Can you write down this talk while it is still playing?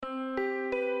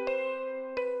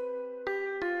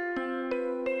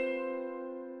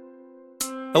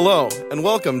Hello, and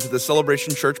welcome to the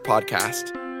Celebration Church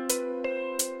podcast.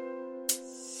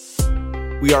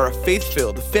 We are a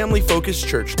faith-filled, family-focused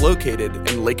church located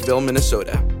in Lakeville,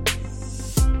 Minnesota.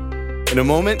 In a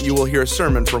moment, you will hear a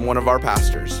sermon from one of our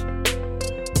pastors.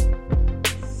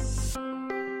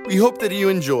 We hope that you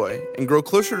enjoy and grow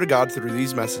closer to God through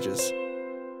these messages.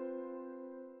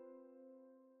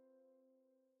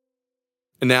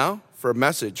 And now, for a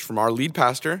message from our lead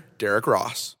pastor, Derrick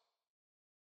Ross.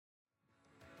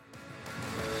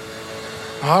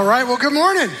 All right, well, good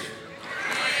morning.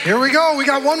 Here we go. We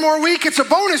got one more week. It's a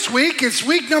bonus week. It's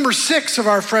week number 6 of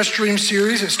our Fresh Dream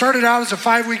series. It started out as a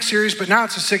 5-week series, but now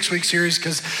it's a 6-week series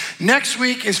because next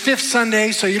week is Fifth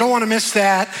Sunday, so you don't want to miss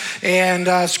that.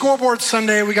 And Scoreboard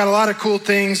Sunday, we got a lot of cool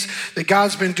things that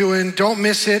God's been doing. Don't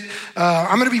miss it.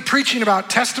 I'm going to be preaching about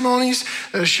testimonies,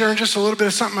 sharing just a little bit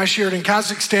of something I shared in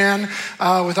Kazakhstan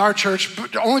with our church,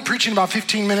 but only preaching about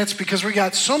 15 minutes because we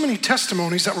got so many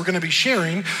testimonies that we're going to be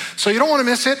sharing. So you don't want to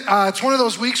miss it. It's one of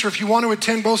those weeks where if you want to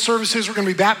attend both services, we're going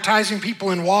to be baptizing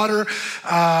people in water.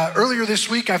 Earlier this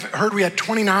week, I've heard we had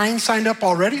 29 signed up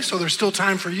already, so there's still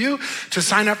time for you to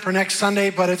sign up for next Sunday,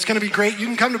 but it's going to be great. You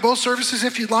can come to both services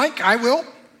if you'd like. I will.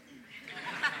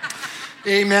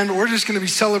 Amen. But we're just going to be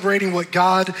celebrating what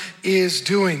God is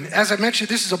doing. As I mentioned,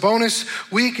 this is a bonus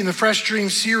week in the Fresh Dream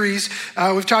series.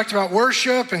 We've talked about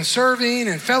worship and serving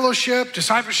and fellowship,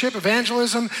 discipleship,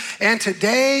 evangelism, and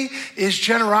today is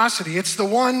generosity. It's the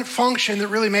one function that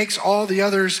really makes all the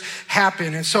others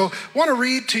happen. And so I want to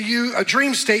read to you a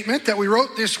dream statement that we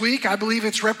wrote this week. I believe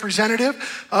it's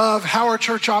representative of how our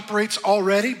church operates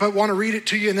already, but want to read it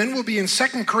to you. And then we'll be in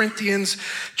 2 Corinthians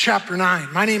chapter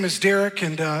 9. My name is Derrick,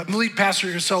 and I'm the lead pastor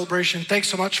of your celebration. Thanks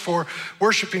so much for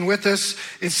worshiping with us.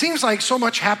 It seems like so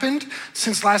much happened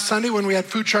since last Sunday when we had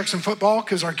food trucks and football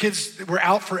because our kids were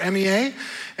out for MEA.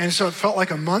 And so it felt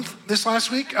like a month this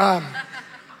last week.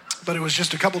 But it was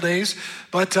just a couple days.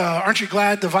 But aren't you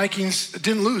glad the Vikings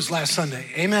didn't lose last Sunday?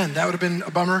 Amen. That would have been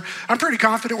a bummer. I'm pretty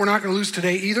confident we're not going to lose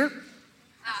today either.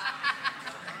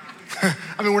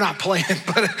 I mean, we're not playing,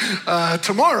 but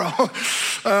tomorrow,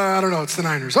 I don't know, it's the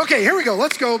Niners. Okay, here we go.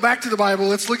 Let's go back to the Bible.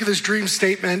 Let's look at this dream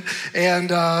statement,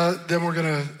 and then we're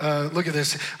going to look at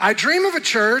this. I dream of a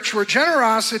church where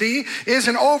generosity is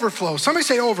an overflow. Somebody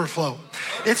say overflow.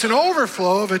 It's an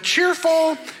overflow of a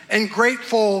cheerful and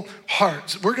grateful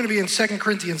heart. We're going to be in 2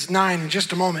 Corinthians 9 in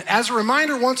just a moment. As a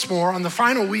reminder once more, on the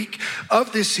final week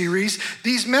of this series,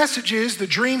 these messages, the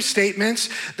dream statements,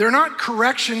 they're not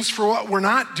corrections for what we're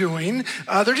not doing.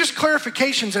 They're just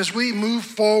clarifications as we move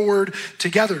forward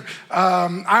together.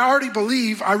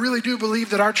 I really do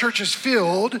believe that our church is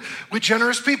filled with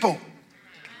generous people.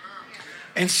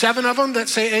 And 7 of them that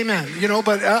say amen,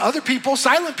 but other people,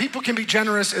 silent people can be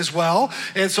generous as well.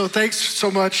 And so thanks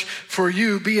so much for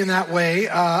you being that way.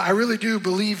 I really do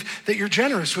believe that you're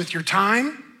generous with your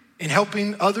time in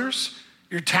helping others,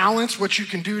 your talents, what you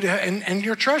can do and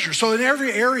your treasure. So in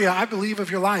every area, I believe,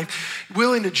 of your life,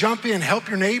 willing to jump in, help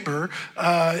your neighbor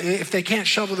if they can't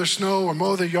shovel their snow or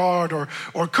mow their yard or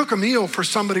cook a meal for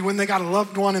somebody when they got a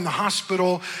loved one in the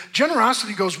hospital.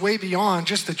 Generosity goes way beyond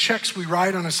just the checks we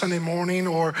write on a Sunday morning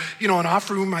or, an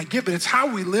offering we might give, but it's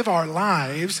how we live our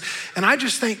lives. And I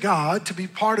just thank God to be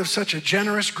part of such a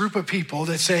generous group of people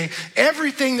that say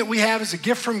everything that we have is a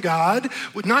gift from God,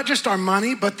 with not just our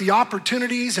money, but the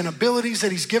opportunities and abilities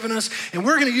that he's given us, and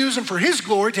we're going to use them for his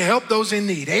glory to help those in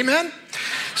need. Amen?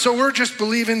 So we're just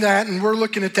believing that, and we're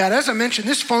looking at that. As I mentioned,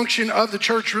 this function of the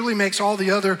church really makes all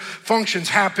the other functions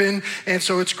happen, and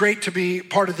so it's great to be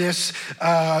part of this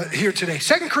here today.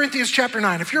 2 Corinthians chapter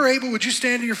 9. If you're able, would you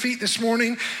stand to your feet this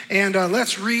morning, and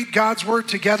let's read God's word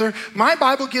together. My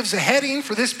Bible gives a heading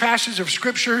for this passage of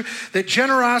scripture that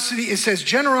it says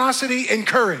generosity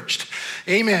encouraged.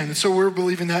 Amen. And so we're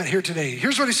believing that here today.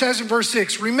 Here's what he says in verse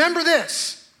 6. Remember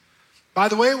this. By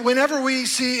the way, whenever we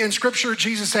see in scripture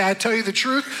Jesus say, I tell you the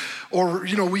truth, or,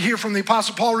 we hear from the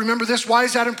Apostle Paul, remember this. Why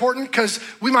is that important? Because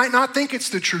we might not think it's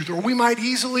the truth, or we might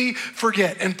easily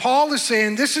forget. And Paul is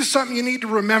saying, this is something you need to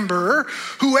remember.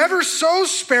 Whoever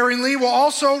sows sparingly will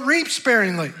also reap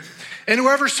sparingly. And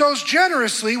whoever sows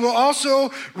generously will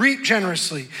also reap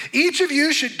generously. Each of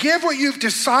you should give what you've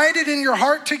decided in your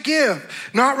heart to give,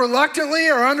 not reluctantly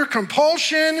or under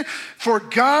compulsion, for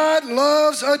God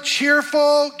loves a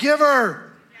cheerful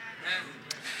giver.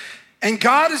 And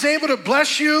God is able to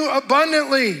bless you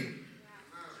abundantly.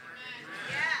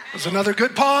 There's another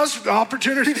good pause,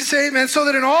 opportunity to say amen. So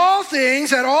that in all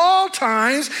things, at all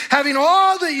times, having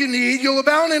all that you need, you'll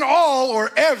abound in all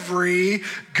or every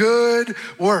good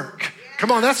work. Come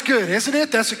on, that's good, isn't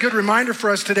it? That's a good reminder for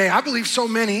us today. I believe so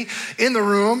many in the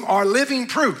room are living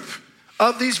proof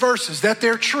of these verses, that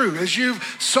they're true. As you've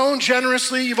sown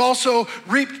generously, you've also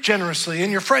reaped generously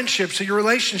in your friendships, in your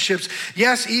relationships.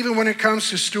 Yes, even when it comes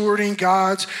to stewarding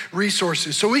God's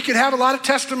resources. So we could have a lot of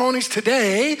testimonies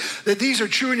today that these are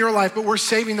true in your life, but we're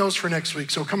saving those for next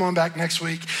week. So come on back next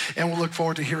week and we'll look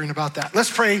forward to hearing about that.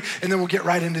 Let's pray and then we'll get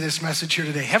right into this message here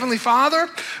today. Heavenly Father,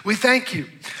 we thank you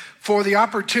for the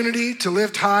opportunity to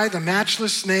lift high the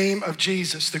matchless name of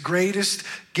Jesus, the greatest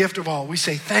gift of all. We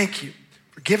say thank you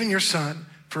for giving your son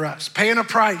for us, paying a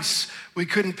price we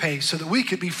couldn't pay so that we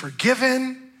could be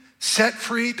forgiven, set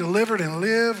free, delivered, and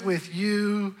live with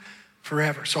you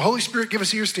forever. So Holy Spirit, give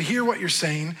us ears to hear what you're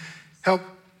saying. Help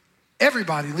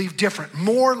everybody leave different,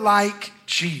 more like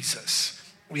Jesus.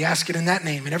 We ask it in that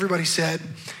name. And everybody said,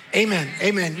 amen.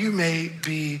 Amen. You may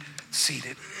be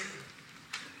seated.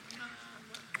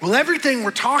 Well, everything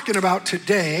we're talking about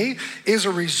today is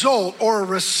a result or a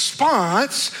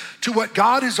response to what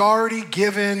God has already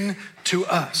given to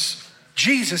us.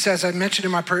 Jesus, as I mentioned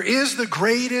in my prayer, is the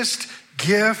greatest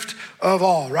gift of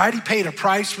all, right? He paid a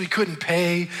price we couldn't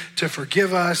pay to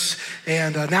forgive us,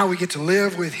 and now we get to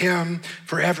live with him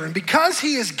forever. And because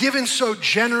he has given so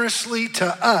generously to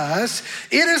us,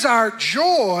 it is our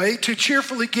joy to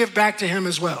cheerfully give back to him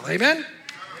as well. Amen?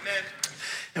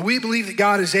 And we believe that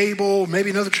God is able, maybe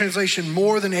another translation,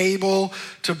 more than able,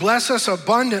 to bless us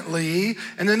abundantly.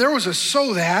 And then there was a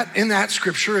so that in that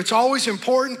scripture. It's always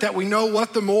important that we know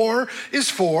what the more is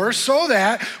for so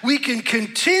that we can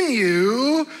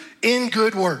continue in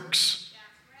good works.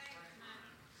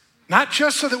 Not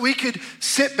just so that we could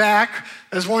sit back,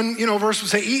 as one verse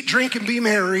would say, eat, drink, and be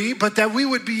merry, but that we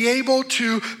would be able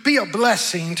to be a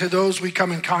blessing to those we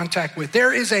come in contact with.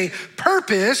 There is a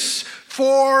purpose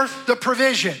for the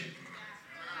provision.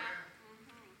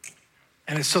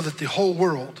 And it's so that the whole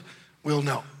world will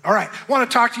know. All right, I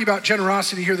want to talk to you about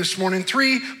generosity here this morning.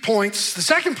 3 points. The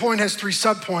second point has 3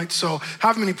 subpoints, so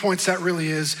how many points that really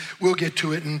is, we'll get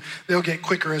to it, and they'll get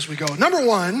quicker as we go. Number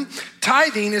 1,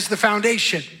 tithing is the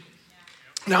foundation.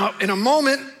 Now, in a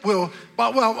moment, well,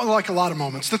 like a lot of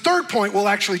moments. The third point, we'll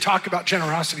actually talk about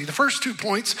generosity. The first 2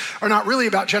 points are not really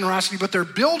about generosity, but they're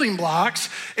building blocks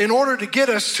in order to get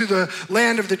us to the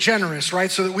land of the generous,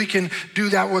 right? So that we can do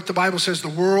that, what the Bible says, the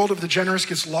world of the generous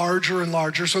gets larger and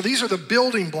larger. So these are the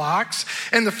building blocks.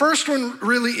 And the first one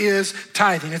really is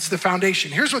tithing. It's the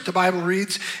foundation. Here's what the Bible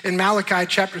reads in Malachi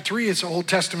chapter 3. It's an Old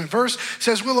Testament verse. It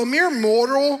says, will a mere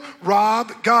mortal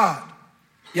rob God?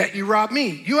 Yet you rob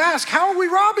me. You ask, how are we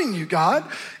robbing you, God?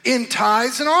 In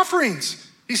tithes and offerings.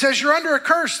 He says, you're under a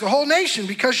curse, the whole nation,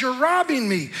 because you're robbing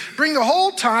me. Bring the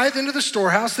whole tithe into the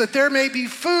storehouse, that there may be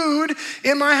food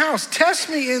in my house. Test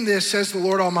me in this, says the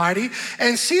Lord Almighty,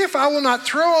 and see if I will not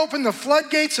throw open the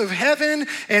floodgates of heaven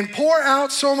and pour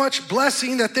out so much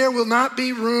blessing that there will not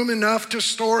be room enough to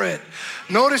store it.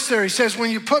 Notice there, he says, when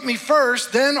you put me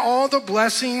first, then all the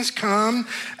blessings come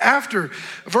after.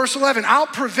 Verse 11, I'll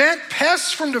prevent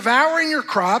pests from devouring your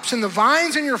crops, and the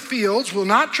vines in your fields will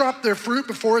not drop their fruit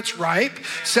before it's ripe,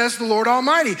 says the Lord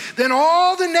Almighty. Then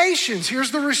all the nations,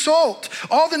 here's the result,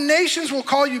 all the nations will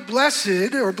call you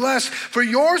blessed or blessed, for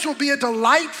yours will be a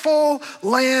delightful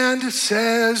land,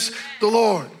 says the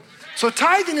Lord. So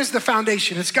tithing is the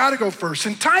foundation. It's got to go first.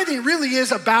 And tithing really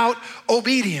is about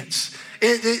obedience.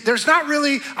 There's not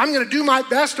really, I'm going to do my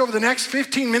best over the next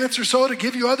 15 minutes or so to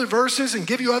give you other verses and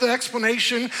give you other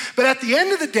explanation. But at the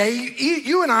end of the day,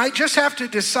 you and I just have to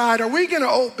decide, are we going to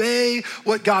obey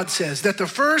what God says? That the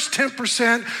first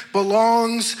 10%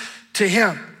 belongs to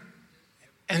him.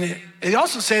 And it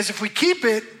also says if we keep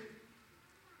it,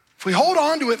 if we hold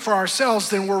on to it for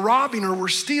ourselves, then we're robbing or we're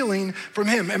stealing from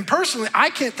him. And personally, I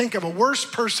can't think of a worse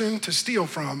person to steal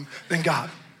from than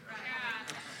God.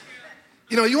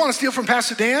 You want to steal from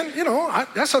Pastor Dan?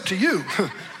 That's up to you.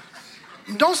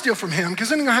 Don't steal from him, because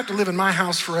then you're going to have to live in my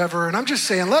house forever. And I'm just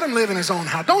saying, let him live in his own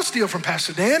house. Don't steal from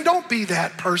Pastor Dan. Don't be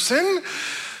that person.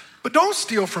 But don't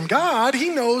steal from God. He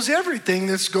knows everything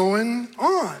that's going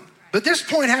on. But this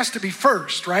point has to be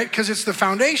first, right? Because it's the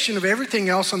foundation of everything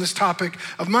else on this topic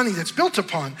of money that's built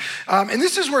upon. And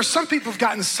this is where some people have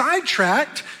gotten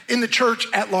sidetracked in the church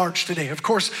at large today. Of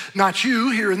course, not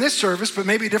you here in this service, but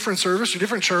maybe a different service or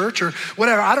different church or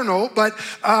whatever, I don't know. But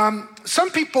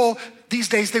some people these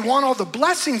days, they want all the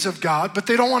blessings of God, but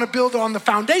they don't want to build on the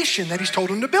foundation that he's told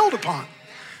them to build upon.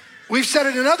 We've said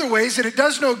it in other ways that it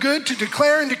does no good to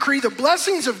declare and decree the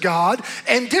blessings of God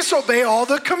and disobey all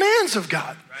the commands of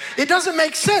God. It doesn't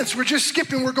make sense. We're just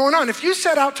skipping, we're going on. If you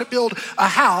set out to build a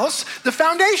house, the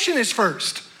foundation is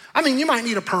first. I mean, you might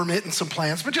need a permit and some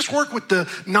plans, but just work with the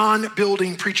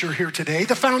non-building preacher here today.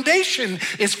 The foundation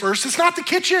is first. It's not the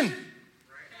kitchen.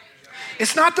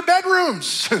 It's not the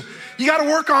bedrooms. you got to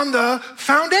work on the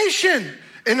foundation.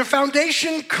 And the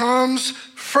foundation comes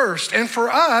first. And for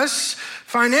us,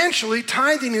 financially,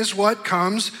 tithing is what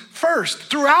comes first.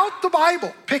 Throughout the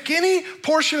Bible, pick any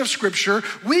portion of Scripture,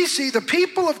 we see the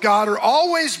people of God are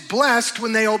always blessed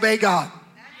when they obey God.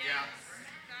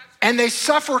 And they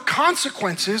suffer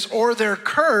consequences, or they're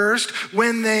cursed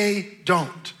when they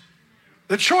don't.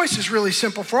 The choice is really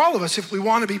simple for all of us. If we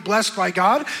want to be blessed by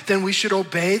God, then we should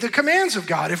obey the commands of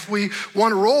God. If we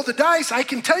want to roll the dice, I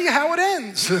can tell you how it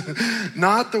ends.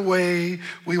 Not the way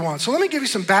we want. So let me give you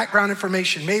some background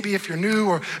information. Maybe if you're new,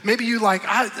 or maybe you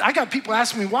I got people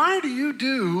asking me, why do you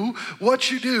do what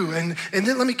you do? And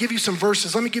then let me give you some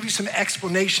verses. Let me give you some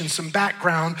explanations, some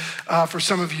background for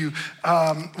some of you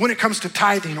when it comes to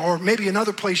tithing, or maybe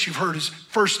another place you've heard is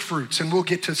first fruits, and we'll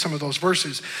get to some of those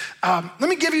verses. Let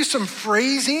me give you some phrasing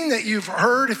that you've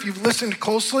heard if you've listened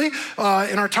closely in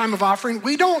our time of offering.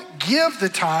 We don't give the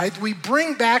tithe, we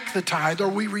bring back the tithe, or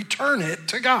we return it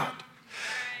to God.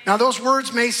 Now, those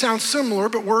words may sound similar,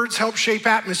 but words help shape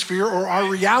atmosphere or our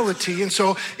reality. And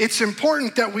so it's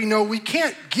important that we know we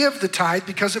can't give the tithe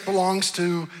because it belongs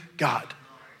to God.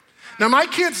 Now, my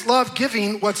kids love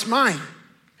giving what's mine.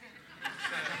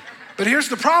 But here's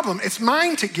the problem. It's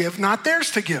mine to give, not theirs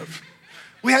to give.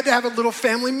 We had to have a little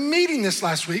family meeting this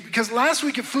last week because last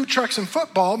week at Food Trucks and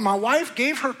Football, my wife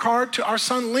gave her card to our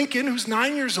son Lincoln, who's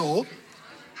 9 years old.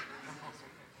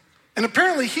 And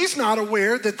apparently he's not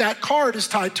aware that that card is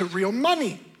tied to real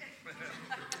money.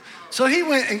 So he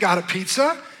went and got a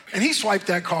pizza, and he swiped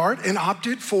that card and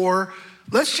opted for,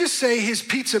 let's just say his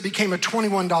pizza became a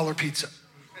 $21 pizza.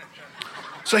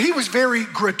 So he was very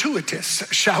gratuitous,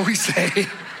 shall we say.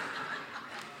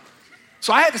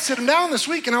 So I had to sit him down this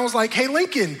week, and I was like, hey,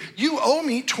 Lincoln, you owe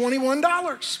me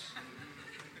 $21.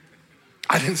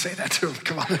 I didn't say that to him,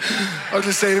 come on. I was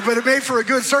just saying it, but it made for a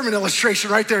good sermon illustration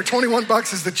right there.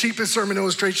 $21 is the cheapest sermon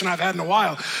illustration I've had in a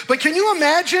while. But can you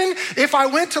imagine if I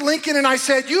went to Lincoln and I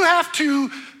said, you have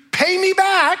to pay me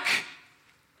back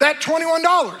that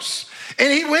 $21?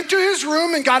 And he went to his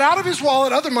room and got out of his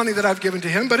wallet other money that I've given to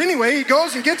him. But anyway, he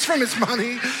goes and gets from his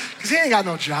money because he ain't got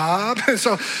no job.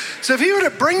 So if he were to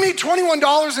bring me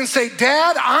 $21 and say,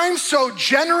 Dad, I'm so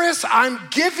generous, I'm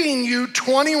giving you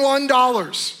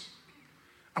 $21.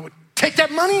 I would take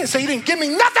that money and say, you didn't give me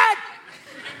nothing.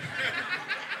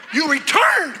 You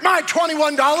returned my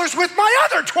 $21 with my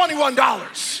other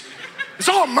 $21. It's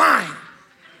all mine.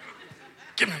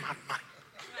 Give me my money.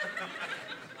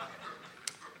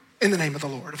 In the name of the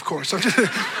Lord, of course.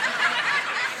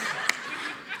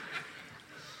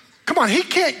 Come on, he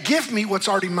can't give me what's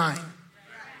already mine.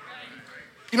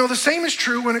 You know, the same is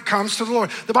true when it comes to the Lord.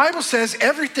 The Bible says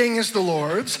everything is the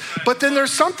Lord's, but then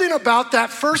there's something about that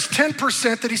first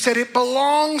 10% that he said, it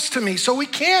belongs to me. So we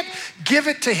can't give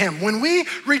it to him. When we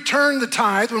return the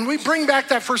tithe, when we bring back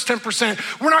that first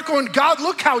 10%, we're not going, God,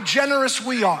 look how generous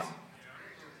we are.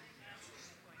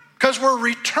 Because we're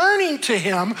returning to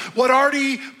him what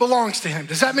already belongs to him.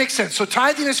 Does that make sense? So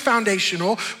tithing is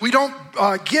foundational. We don't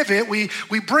give it, we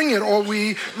bring it, or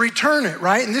we return it,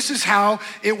 right? And this is how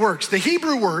it works. The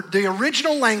Hebrew word, the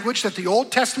original language that the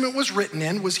Old Testament was written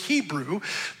in was Hebrew.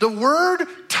 The word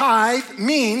tithe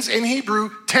means in Hebrew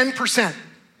 10%.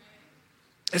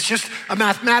 It's just a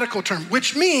mathematical term,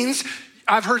 which means,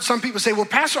 I've heard some people say, well,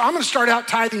 Pastor, I'm gonna start out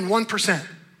tithing 1%.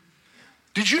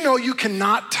 Did you know you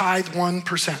cannot tithe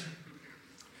 1%?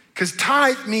 Because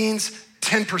tithe means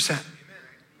 10%.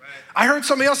 I heard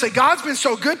somebody else say, God's been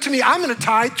so good to me, I'm gonna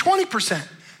tithe 20%.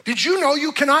 Did you know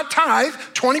you cannot tithe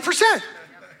 20%?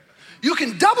 You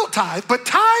can double tithe, but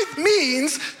tithe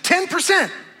means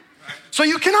 10%. So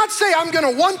you cannot say, I'm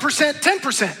gonna 1%,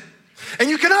 10%. And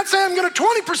you cannot say, I'm gonna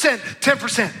 20%,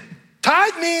 10%.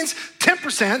 Tithe means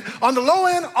 10% on the low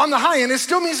end, on the high end. It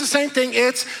still means the same thing,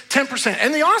 it's 10%.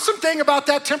 And the awesome thing about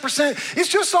that 10% is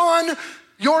just on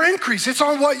your increase. It's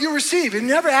on what you receive. It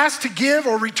never asks to give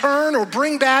or return or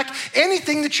bring back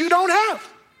anything that you don't have.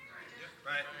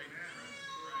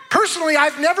 Personally,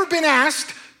 I've never been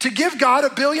asked to give God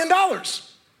 $1 billion.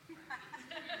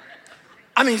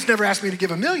 I mean, he's never asked me to give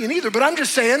 $1 million either, but I'm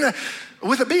just saying,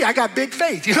 with a B, I got big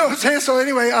faith, you know what I'm saying? So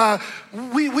anyway,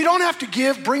 we don't have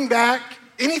to bring back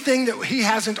anything that he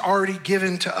hasn't already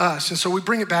given to us. And so we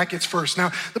bring it back, it's first.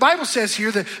 Now, the Bible says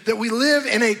here that we live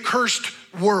in a cursed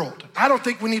world. I don't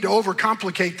think we need to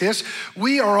overcomplicate this.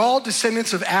 We are all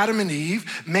descendants of Adam and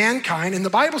Eve, mankind. And the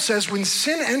Bible says when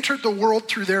sin entered the world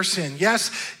through their sin, yes,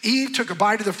 Eve took a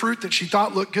bite of the fruit that she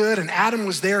thought looked good, and Adam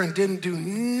was there and didn't do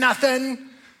nothing.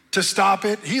 to stop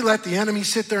it. He let the enemy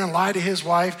sit there and lie to his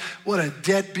wife. What a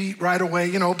deadbeat right away,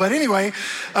 But anyway,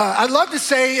 I'd love to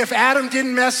say if Adam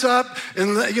didn't mess up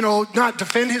and, not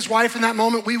defend his wife in that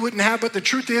moment, we wouldn't have. But the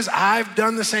truth is, I've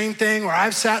done the same thing where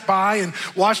I've sat by and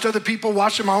watched other people,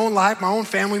 watching my own life, my own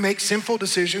family make sinful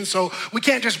decisions. So we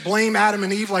can't just blame Adam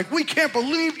and Eve like, we can't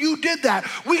believe you did that.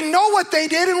 We know what they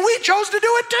did and we chose to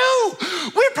do it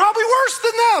too. We're probably worse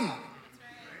than them.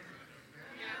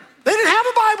 They didn't have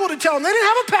a Bible to tell them. They didn't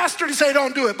have a pastor to say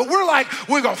don't do it. But we're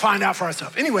going to find out for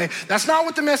ourselves. Anyway, that's not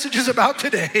what the message is about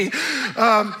today.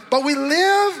 But we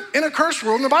live in a cursed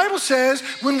world. And the Bible says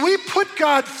when we put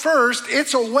God first,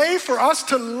 it's a way for us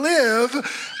to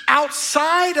live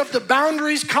outside of the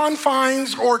boundaries,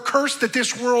 confines, or curse that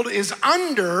this world is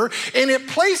under. And it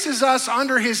places us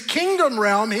under his kingdom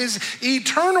realm, his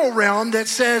eternal realm that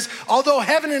says, although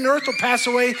heaven and earth will pass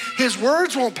away, his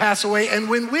words won't pass away. And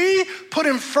when we put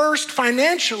him first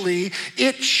financially,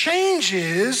 it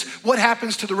changes what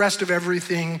happens to the rest of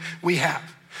everything we have.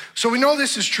 So we know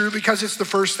this is true because it's the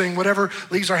first thing. Whatever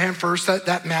leaves our hand first,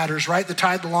 that matters, right? The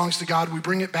tithe belongs to God. We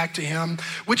bring it back to him,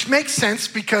 which makes sense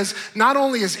because not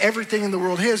only is everything in the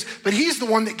world his, but he's the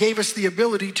one that gave us the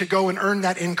ability to go and earn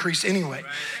that increase anyway.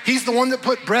 He's the one that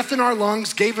put breath in our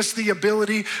lungs, gave us the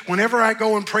ability. Whenever I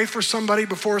go and pray for somebody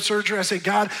before surgery, I say,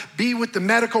 God, be with the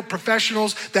medical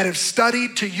professionals that have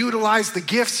studied to utilize the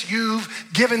gifts you've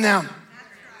given them.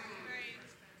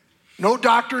 No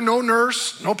doctor, no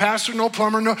nurse, no pastor, no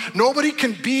plumber, nobody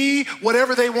can be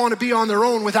whatever they want to be on their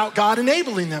own without God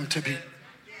enabling them to be.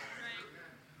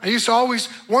 I used to always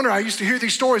wonder, I used to hear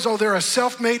these stories, they're a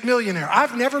self-made millionaire.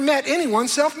 I've never met anyone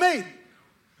self-made.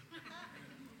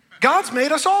 God's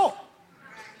made us all.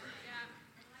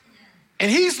 And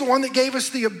he's the one that gave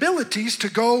us the abilities to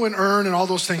go and earn and all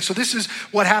those things. So this is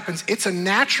what happens. It's a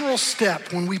natural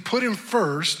step when we put him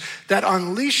first that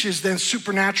unleashes then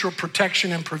supernatural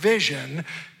protection and provision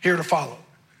here to follow.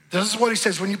 This is what he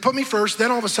says. When you put me first, then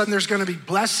all of a sudden there's going to be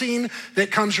blessing that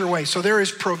comes your way. So there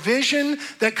is provision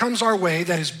that comes our way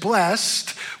that is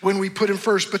blessed when we put him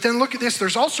first. But then look at this.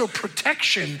 There's also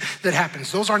protection that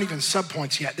happens. Those aren't even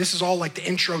subpoints yet. This is all like the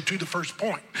intro to the first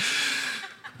point.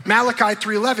 Malachi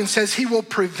 3:11 says he will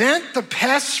prevent the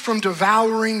pests from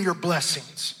devouring your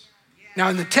blessings. Now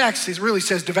in the text, it really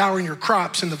says devouring your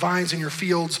crops, and the vines in your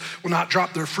fields will not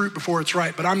drop their fruit before it's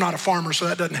ripe. But I'm not a farmer, so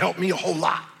that doesn't help me a whole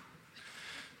lot.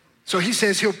 So he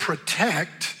says he'll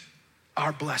protect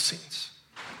our blessings.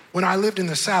 When we lived in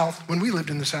the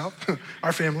South,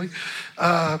 our family,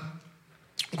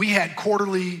 we had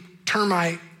quarterly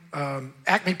termite,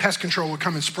 Acme Pest Control would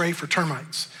come and spray for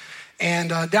termites. And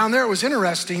down there it was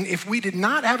interesting, if we did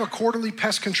not have a quarterly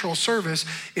pest control service,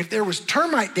 if there was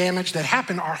termite damage that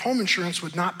happened, our home insurance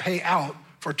would not pay out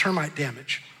for termite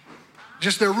damage.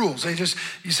 Just their rules.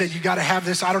 You said you gotta have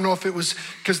this. I don't know if it was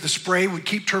because the spray would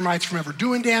keep termites from ever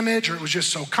doing damage, or it was just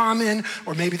so common,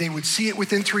 or maybe they would see it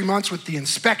within 3 months with the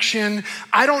inspection.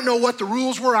 I don't know what the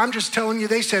rules were. I'm just telling you,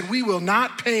 they said we will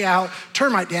not pay out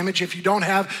termite damage if you don't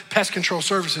have pest control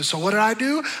services. So what did I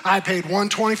do? I paid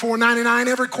 $124.99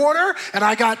 every quarter, and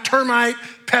I got termite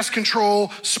pest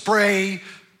control spray,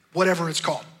 whatever it's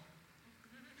called.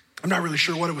 I'm not really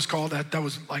sure what it was called. That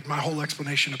was like my whole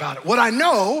explanation about it. What I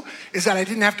know is that I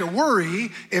didn't have to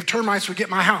worry if termites would get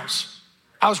my house.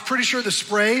 I was pretty sure the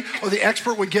spray or the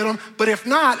expert would get them. But if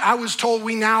not, I was told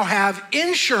we now have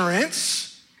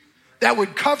insurance that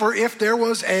would cover if there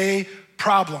was a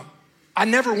problem. I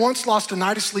never once lost a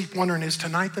night of sleep wondering, is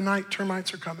tonight the night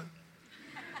termites are coming?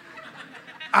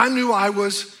 I knew I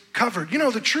was covered.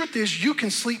 The truth is you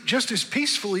can sleep just as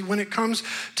peacefully when it comes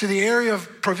to the area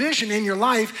of provision in your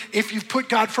life. If you've put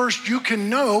God first, you can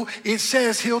know it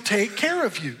says he'll take care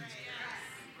of you.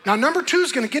 Now, number 2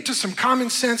 is going to get to some common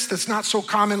sense that's not so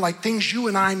common, like things you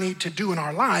and I need to do in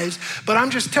our lives. But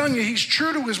I'm just telling you, he's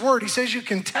true to his word. He says you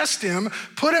can test him,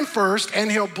 put him first, and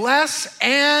he'll bless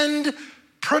and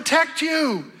protect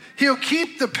you. He'll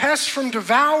keep the pests from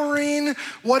devouring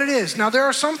what it is. Now, there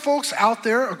are some folks out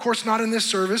there, of course not in this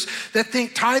service, that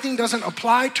think tithing doesn't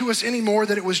apply to us anymore,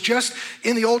 that it was just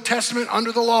in the Old Testament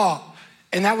under the law.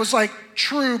 And that was like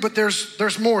true, but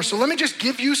there's more. So let me just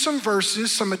give you some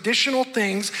verses, some additional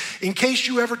things in case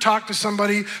you ever talk to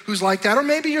somebody who's like that. Or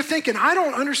maybe you're thinking, I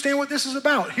don't understand what this is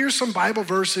about. Here's some Bible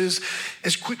verses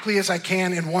as quickly as I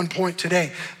can in one point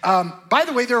today. By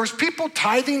the way, there was people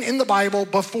tithing in the Bible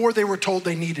before they were told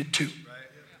they needed to.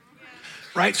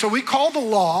 right? So we call the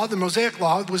law, the Mosaic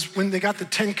law, was when they got the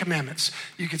 10 Commandments.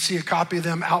 You can see a copy of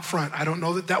them out front. I don't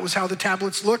know that that was how the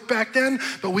tablets looked back then,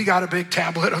 but we got a big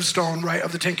tablet of stone, right,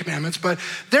 of the 10 Commandments. But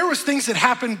there was things that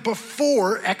happened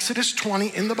before Exodus 20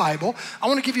 in the Bible. I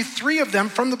want to give you 3 of them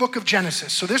from the book of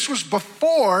Genesis. So this was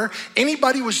before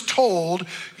anybody was told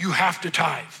you have to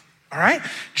tithe. All right,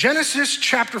 Genesis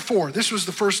chapter 4. This was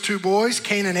the first 2 boys,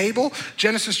 Cain and Abel.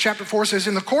 Genesis chapter 4 says,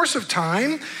 in the course of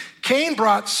time, Cain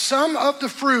brought some of the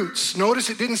fruits. Notice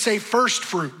it didn't say first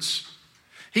fruits.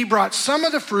 He brought some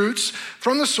of the fruits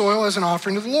from the soil as an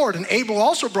offering to the Lord. And Abel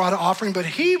also brought an offering, but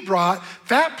he brought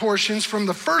fat portions from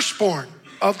the firstborn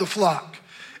of the flock.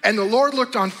 And the Lord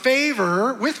looked with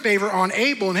favor on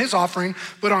Abel and his offering,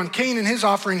 but on Cain and his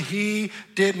offering he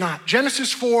did not.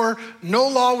 Genesis 4, no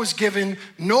law was given,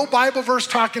 no Bible verse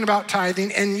talking about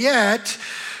tithing, and yet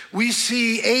we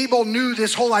see Abel knew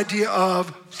this whole idea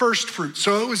of first fruits.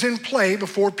 So it was in play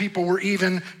before people were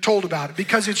even told about it,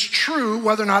 because it's true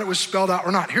whether or not it was spelled out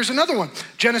or not. Here's another one,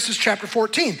 Genesis chapter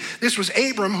 14. This was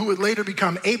Abram, who would later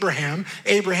become Abraham,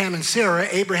 Abraham and Sarah,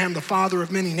 Abraham the father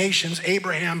of many nations,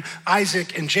 Abraham,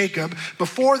 Isaac, and Jacob.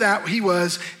 Before that, he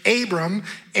was Abram,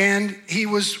 and he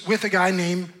was with a guy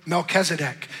named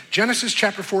Melchizedek. Genesis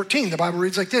chapter 14, the Bible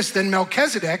reads like this. Then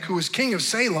Melchizedek, who was king of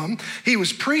Salem, he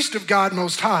was priest of God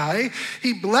Most High.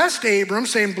 He blessed Abram,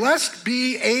 saying, blessed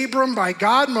be Abram by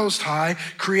God Most High,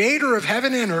 creator of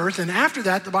heaven and earth. And after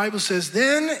that, the Bible says,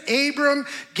 then Abram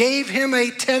gave him a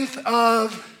tenth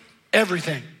of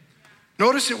everything.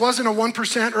 Notice it wasn't a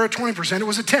 1% or a 20%, it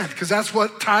was a tenth, because that's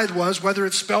what tithe was, whether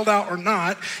it's spelled out or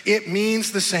not. It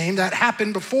means the same. That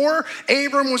happened before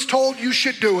Abram was told you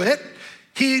should do it.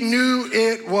 He knew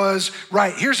it was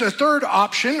right. Here's a third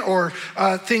option or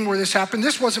thing where this happened.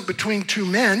 This wasn't between 2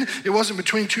 men. It wasn't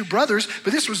between 2 brothers,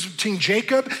 but this was between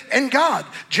Jacob and God.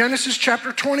 Genesis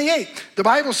chapter 28. The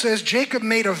Bible says Jacob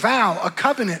made a vow, a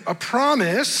covenant, a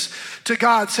promise to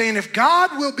God, saying, if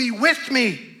God will be with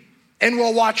me and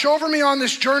will watch over me on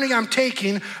this journey I'm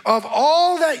taking, of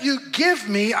all that you give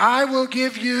me, I will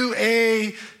give you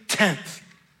a tenth.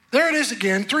 There it is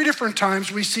again, 3 different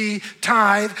times we see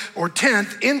tithe or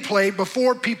tenth in play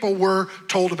before people were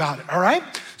told about it, all right?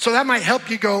 So that might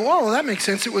help you go, oh, well, that makes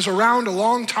sense. It was around a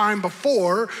long time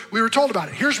before we were told about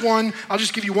it. Here's one, I'll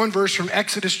just give you one verse from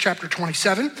Exodus chapter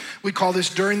 27. We call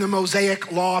this during the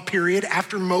Mosaic law period,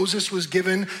 after Moses was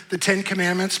given the 10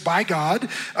 Commandments by God.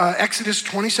 Exodus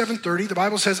 27:30, the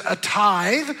Bible says, a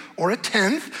tithe or a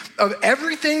tenth of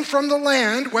everything from the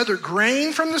land, whether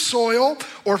grain from the soil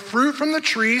or fruit from the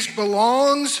trees,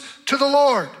 belongs to the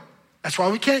Lord. That's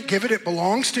why we can't give it. It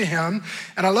belongs to him.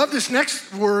 And I love this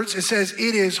next words. It says,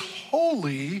 it is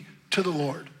holy to the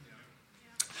Lord.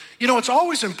 You know, it's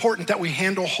always important that we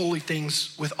handle holy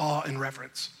things with awe and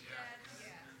reverence.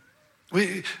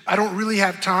 I don't really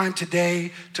have time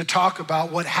today to talk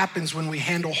about what happens when we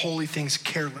handle holy things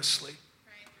carelessly.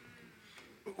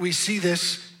 We see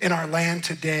this in our land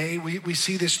today. We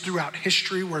see this throughout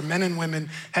history where men and women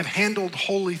have handled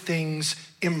holy things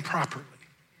improperly.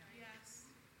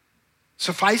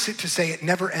 Suffice it to say, it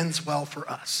never ends well for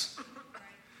us.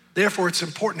 Therefore, it's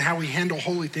important how we handle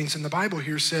holy things. And the Bible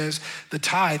here says the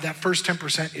tithe, that first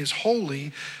 10%, is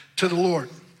holy to the Lord.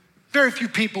 Very few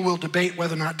people will debate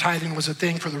whether or not tithing was a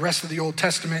thing for the rest of the Old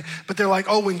Testament, but they're like,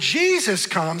 oh, when Jesus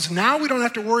comes, now we don't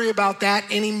have to worry about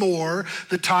that anymore.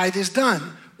 The tithe is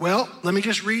done. Well, let me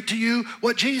just read to you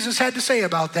what Jesus had to say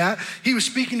about that. He was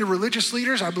speaking to religious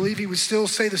leaders. I believe he would still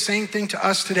say the same thing to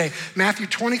us today. Matthew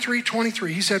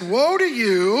 23:23. He said, woe to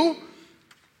you,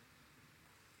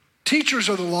 teachers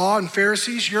of the law and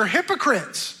Pharisees, you're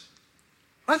hypocrites.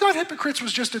 I thought hypocrites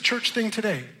was just a church thing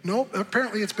today. Nope,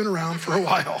 apparently it's been around for a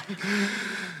while.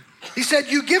 He said,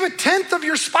 you give a tenth of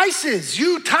your spices,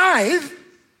 you tithe,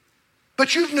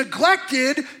 but you've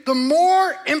neglected the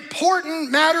more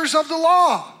important matters of the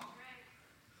law.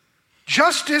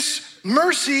 Justice,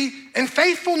 mercy, and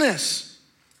faithfulness.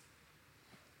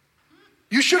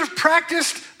 You should have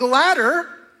practiced the latter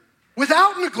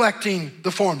without neglecting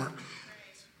the former.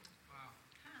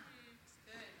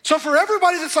 So for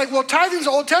everybody that's like, well, tithing's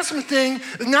an Old Testament thing,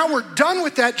 and now we're done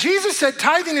with that. Jesus said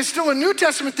tithing is still a New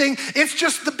Testament thing. It's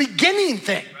just the beginning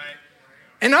thing.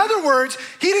 In other words,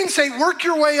 he didn't say work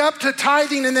your way up to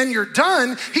tithing and then you're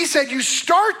done. He said you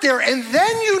start there and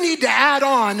then you need to add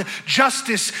on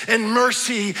justice and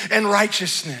mercy and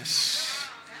righteousness.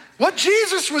 What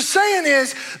Jesus was saying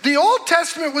is the Old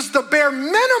Testament was the bare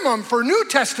minimum for New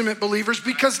Testament believers,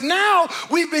 because now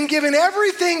we've been given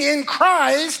everything in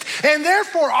Christ, and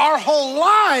therefore our whole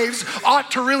lives ought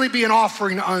to really be an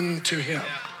offering unto him.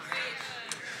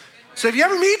 So if you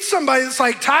ever meet somebody that's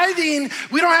like, tithing,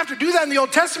 we don't have to do that in the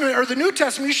Old Testament or the New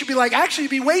Testament, you should be like, actually,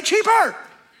 it'd be way cheaper.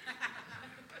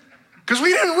 Because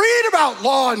we didn't read about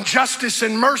law and justice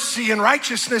and mercy and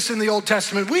righteousness in the Old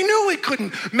Testament. We knew we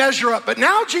couldn't measure up. But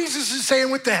now Jesus is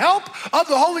saying, with the help of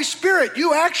the Holy Spirit,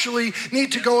 you actually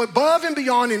need to go above and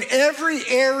beyond in every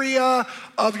area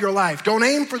of your life. Don't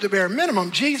aim for the bare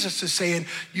minimum. Jesus is saying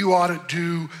you ought to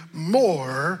do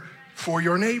more for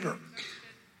your neighbor.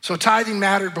 So tithing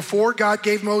mattered before God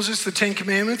gave Moses the 10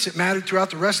 Commandments. It mattered throughout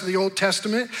the rest of the Old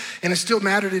Testament, and it still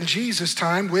mattered in Jesus'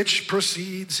 time, which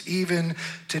proceeds even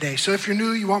today. So if you're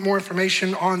new, you want more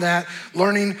information on that,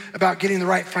 learning about getting the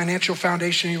right financial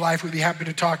foundation in your life, we'd be happy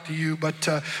to talk to you. But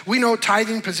we know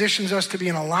tithing positions us to be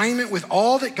in alignment with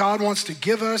all that God wants to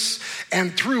give us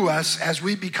and through us as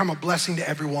we become a blessing to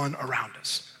everyone around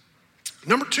us.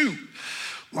 Number 2,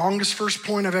 longest first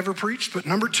point I've ever preached, but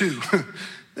number 2.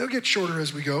 They'll get shorter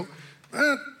as we go.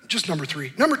 Just number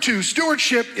 3. Number 2,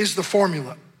 stewardship is the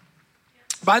formula.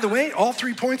 By the way, all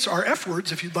 3 points are F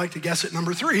words if you'd like to guess at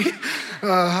number 3.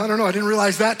 I don't know, I didn't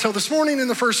realize that till this morning in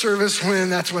the first service when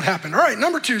that's what happened. All right,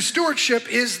 number 2,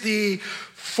 stewardship is the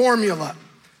formula.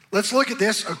 Let's look at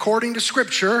this according to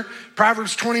Scripture.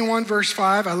 Proverbs 21, verse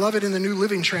 5. I love it in the New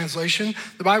Living Translation.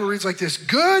 The Bible reads like this: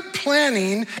 good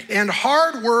planning and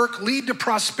hard work lead to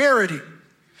prosperity,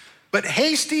 but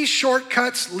hasty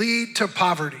shortcuts lead to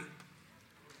poverty.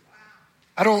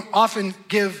 I don't often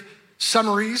give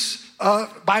summaries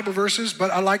of Bible verses,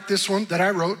 but I like this one that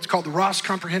I wrote. It's called the Ross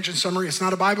Comprehension Summary. It's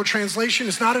not a Bible translation.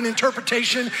 It's not an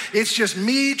interpretation. It's just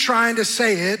me trying to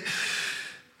say it.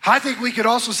 I think we could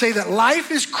also say that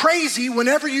life is crazy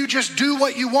whenever you just do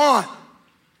what you want,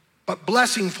 but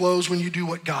blessing flows when you do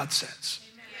what God says.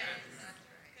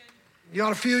 You ought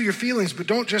to feel your feelings, but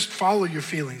don't just follow your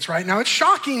feelings, right? Now, it's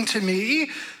shocking to me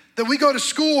that we go to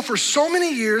school for so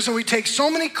many years and we take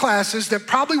so many classes that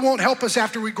probably won't help us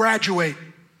after we graduate.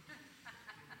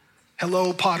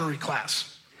 Hello, pottery class.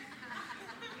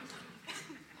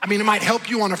 I mean, it might help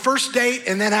you on a first date,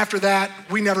 and then after that,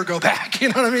 we never go back. You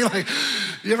know what I mean? Like,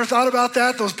 you ever thought about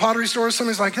that? Those pottery stores,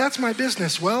 somebody's like, that's my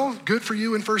business. Well, good for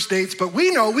you in first dates, but we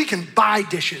know we can buy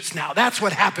dishes now. That's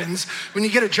what happens when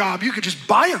you get a job. You could just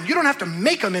buy them. You don't have to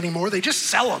make them anymore. They just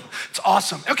sell them. It's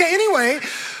awesome. Okay, anyway,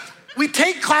 we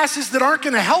take classes that aren't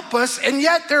gonna help us, and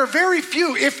yet there are very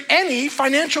few, if any,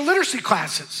 financial literacy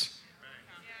classes.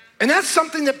 And that's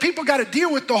something that people got to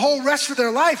deal with the whole rest of their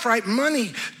life, right?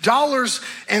 Money, dollars,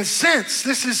 and cents.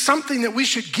 This is something that we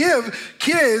should give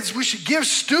kids, we should give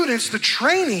students the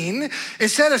training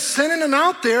instead of sending them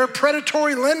out there,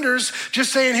 predatory lenders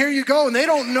just saying, here you go, and they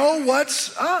don't know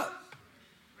what's up.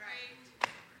 Right.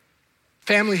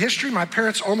 Family history, my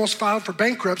parents almost filed for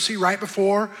bankruptcy right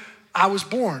before I was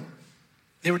born.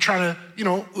 They were trying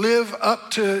to, live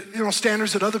up to,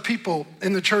 standards that other people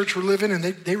in the church were living, and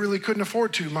they really couldn't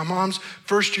afford to. My mom's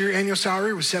first year annual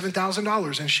salary was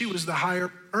 $7,000, and she was the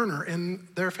higher earner in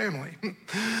their family.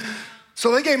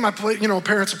 So they gave my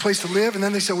parents a place to live, and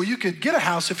then they said, well, you could get a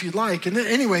house if you'd like. And then,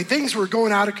 anyway, things were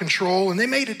going out of control, and they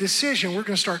made a decision. We're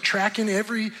going to start tracking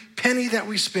every penny that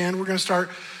we spend. We're going to start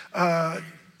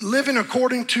living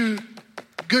according to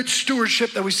good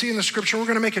stewardship that we see in the Scripture. We're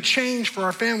going to make a change for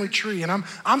our family tree. And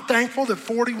I'm thankful that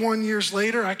 41 years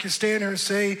later, I can stand here and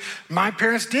say, my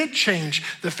parents did change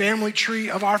the family tree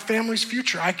of our family's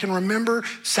future. I can remember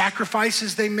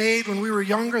sacrifices they made when we were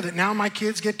younger that now my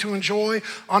kids get to enjoy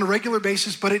on a regular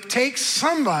basis. But it takes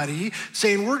somebody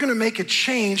saying, we're going to make a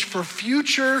change for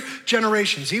future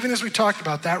generations. Even as we talked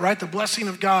about that, right? The blessing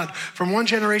of God from one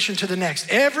generation to the next.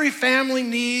 Every family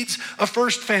needs a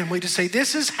first family to say,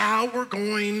 this is how we're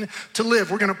going to live.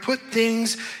 We're going to put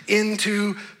things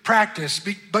into practice.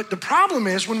 But the problem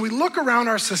is, when we look around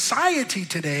our society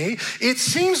today, it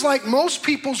seems like most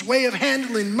people's way of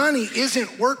handling money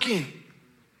isn't working.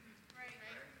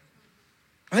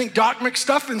 I think Doc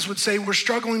McStuffins would say we're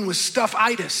struggling with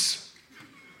stuffitis.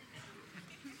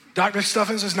 Doc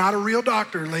McStuffins is not a real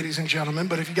doctor, ladies and gentlemen,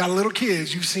 but if you got little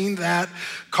kids, you've seen that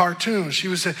cartoon. She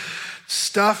was a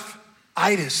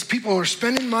stuffitis. People are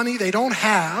spending money they don't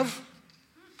have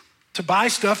to buy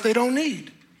stuff they don't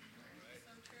need,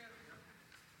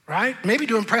 right? Maybe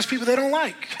to impress people they don't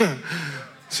like.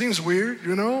 Seems weird,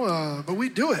 but we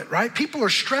do it, right? People are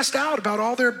stressed out about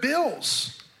all their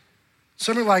bills.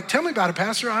 Some are like, tell me about it,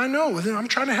 Pastor. I know, I'm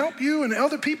trying to help you and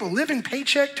other people living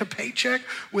paycheck to paycheck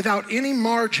without any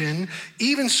margin.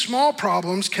 Even small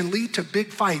problems can lead to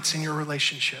big fights in your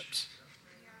relationships.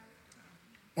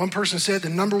 One person said the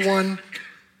number one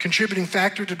contributing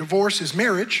factor to divorce is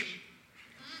marriage.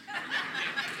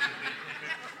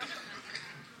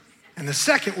 And the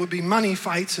second would be money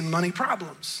fights and money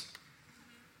problems.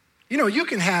 You know, you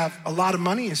can have a lot of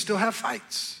money and still have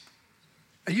fights.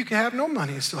 You can have no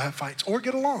money and still have fights or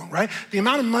get along, right? The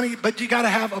amount of money, but you got to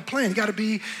have a plan. You got to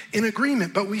be in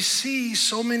agreement. But we see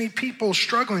so many people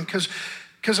struggling because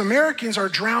Americans are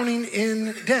drowning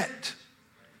in debt.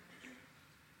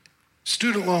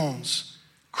 Student loans,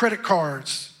 credit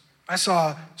cards. I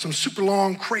saw some super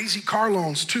long, crazy car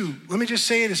loans too. Let me just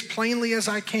say it as plainly as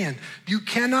I can. You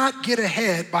cannot get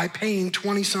ahead by paying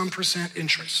 20-some%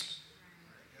 interest.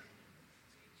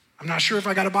 I'm not sure if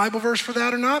I got a Bible verse for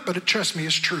that or not, but trust me,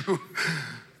 it's true.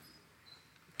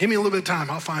 Give me a little bit of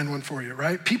time, I'll find one for you,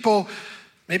 right? People,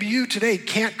 maybe you today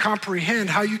can't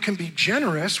comprehend how you can be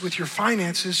generous with your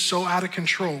finances so out of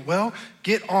control. Well,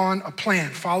 get on a plan,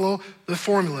 follow the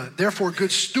formula. Therefore,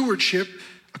 good stewardship,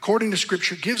 according to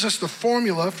Scripture, gives us the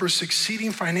formula for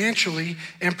succeeding financially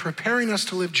and preparing us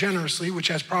to live generously,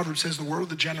 which, as Proverbs says, the world of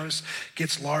the generous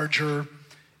gets larger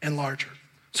and larger.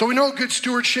 So we know good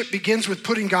stewardship begins with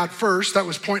putting God first. That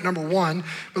was point number one.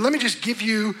 But let me just give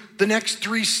you the next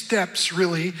 3 steps,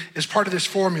 really, as part of this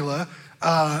formula.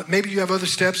 Maybe you have other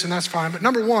steps, and that's fine. But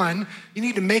number 1, you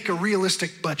need to make a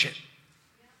realistic budget.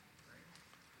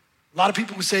 A lot of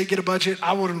people would say get a budget.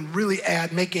 I would really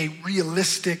add make a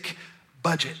realistic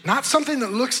budget. Not something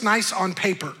that looks nice on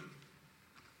paper,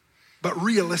 but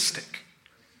realistic.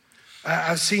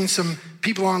 I've seen some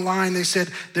people online, they said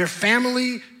their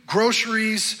family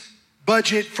groceries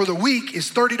budget for the week is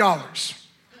 $30.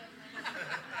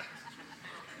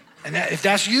 And if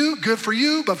that's you, good for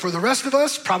you, but for the rest of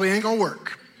us, probably ain't gonna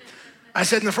work. I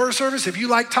said in the first service, if you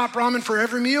like top ramen for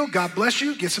every meal, God bless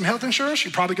you, get some health insurance,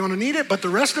 you're probably gonna need it, but the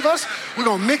rest of us, we're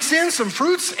gonna mix in some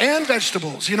fruits and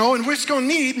vegetables, and we're just gonna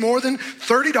need more than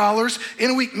 $30 in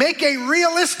a week. Make a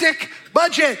realistic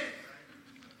budget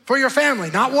for your family,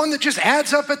 not one that just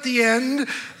adds up at the end,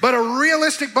 but a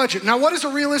realistic budget. Now, what does a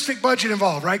realistic budget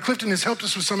involve, right? Clifton has helped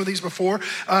us with some of these before.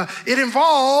 It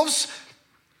involves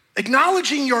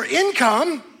acknowledging your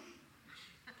income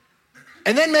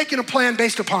and then making a plan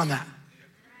based upon that.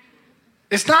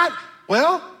 It's not,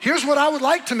 well, here's what I would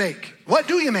like to make. What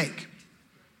do you make?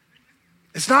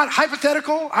 It's not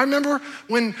hypothetical. I remember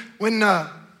when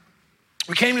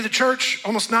we came to the church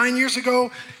almost 9 years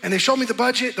ago and they showed me the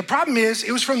budget. The problem is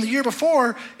it was from the year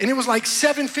before and it was like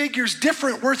 7 figures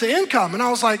different worth of income. And I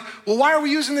was like, well, why are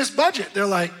we using this budget? They're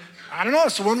like, I don't know,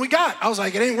 it's the one we got. I was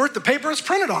like, it ain't worth the paper it's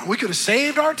printed on. We could have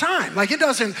saved our time. Like, it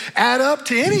doesn't add up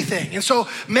to anything. And so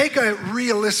make a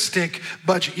realistic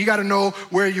budget. You gotta know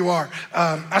where you are.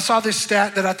 I saw this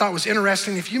stat that I thought was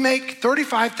interesting. If you make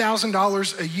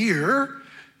 $35,000 a year,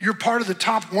 you're part of the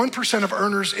top 1% of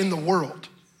earners in the world.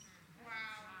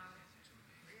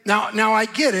 Now I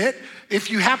get it. If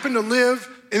you happen to live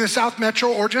in the South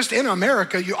Metro or just in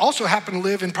America, you also happen to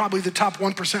live in probably the top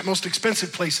 1% most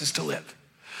expensive places to live.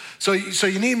 So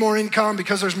you need more income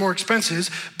because there's more expenses.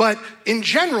 But in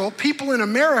general, people in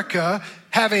America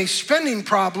have a spending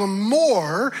problem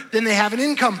more than they have an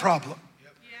income problem.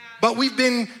 But we've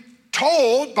been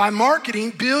told by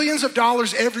marketing, billions of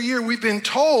dollars every year, we've been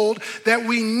told that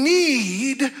we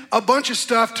need a bunch of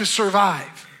stuff to survive.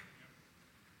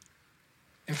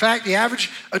 In fact, the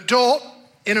average adult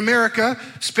in America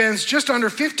spends just under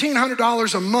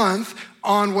 $1,500 a month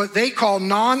on what they call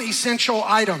non-essential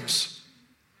items.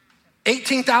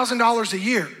 $18,000 a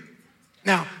year.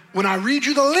 Now, when I read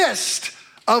you the list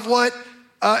of what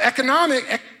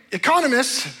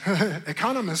economists,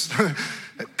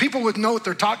 people would know what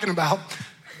they're talking about,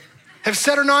 have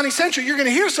said are non-essential, you're gonna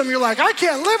hear some, you're like, I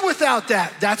can't live without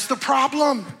that. That's the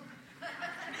problem.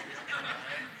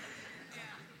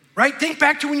 Right? Think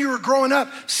back to when you were growing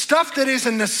up. Stuff that is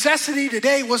a necessity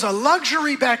today was a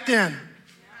luxury back then.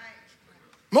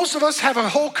 Most of us have a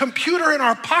whole computer in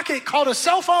our pocket called a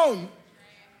cell phone.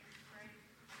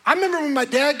 I remember when my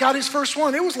dad got his first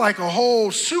one, it was like a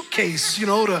whole suitcase,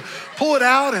 to pull it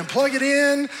out and plug it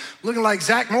in, looking like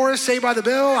Zach Morris, Saved by the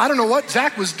Bell. I don't know what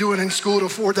Zach was doing in school to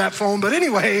afford that phone, but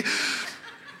anyway.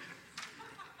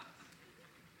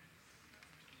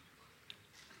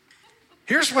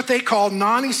 Here's what they call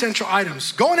non-essential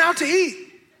items. Going out to eat.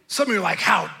 Some of you are like,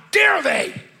 how dare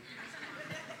they?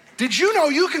 Did you know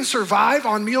you can survive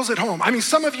on meals at home? I mean,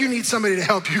 some of you need somebody to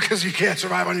help you because you can't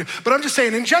survive on your, but I'm just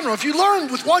saying in general, if you learn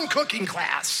with one cooking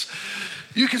class,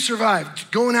 you can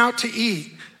survive. Going out to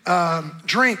eat,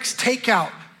 drinks,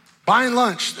 takeout, buying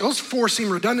lunch. Those 4 seem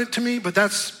redundant to me, but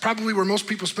that's probably where most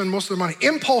people spend most of their money.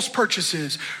 Impulse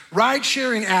purchases, ride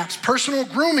sharing apps, personal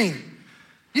grooming.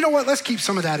 You know what? Let's keep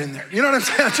some of that in there. You know what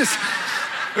I'm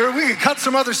saying? We can cut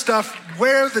some other stuff.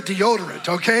 Wear the deodorant,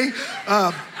 okay?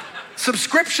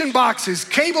 Subscription boxes,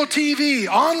 cable TV,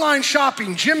 online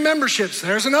shopping, gym memberships.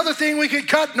 There's another thing we could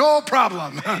cut, no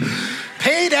problem.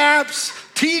 Paid apps,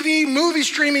 TV, movie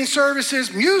streaming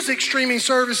services, music streaming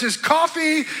services,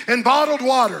 coffee, and bottled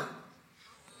water.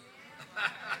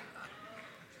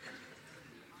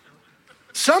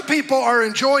 Some people are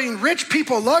enjoying rich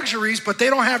people luxuries, but they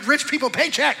don't have rich people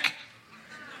paycheck.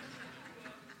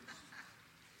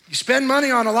 You spend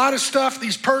money on a lot of stuff,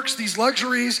 these perks, these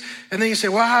luxuries, and then you say,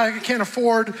 well, I can't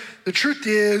afford. The truth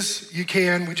is you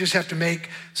can. We just have to make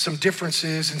some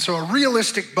differences. And so a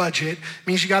realistic budget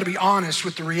means you got to be honest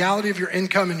with the reality of your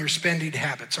income and your spending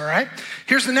habits, all right?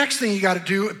 Here's the next thing you got to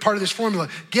do, part of this formula.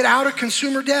 Get out of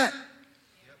consumer debt.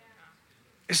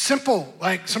 It's simple.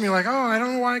 Like some of you are like, oh, I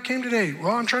don't know why I came today.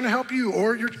 Well, I'm trying to help you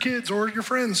or your kids or your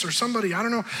friends or somebody. I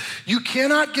don't know. You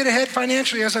cannot get ahead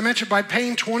financially, as I mentioned, by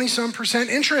paying 20-some%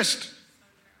 interest.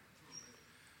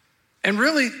 And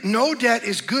really, no debt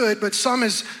is good, but some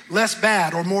is less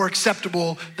bad or more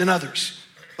acceptable than others.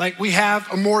 Like we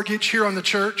have a mortgage here on the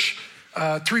church,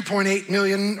 3.8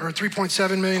 million or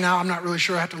 3.7 million now. I'm not really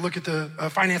sure. I have to look at the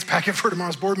finance packet for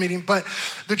tomorrow's board meeting. But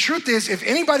the truth is, if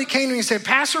anybody came to me and said,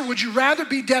 Pastor, would you rather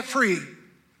be debt-free?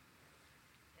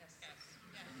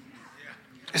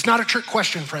 It's not a trick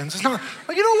question, friends. It's not,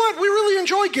 well, you know what? We really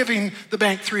enjoy giving the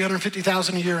bank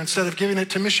 $350,000 a year instead of giving it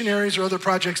to missionaries or other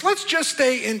projects. Let's just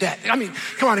stay in debt. I mean,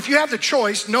 come on, if you have the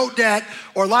choice, no debt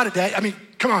or a lot of debt, I mean,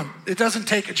 come on, it doesn't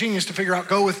take a genius to figure out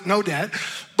go with no debt.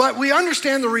 But we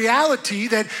understand the reality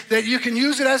that you can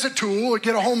use it as a tool or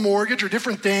get a home mortgage or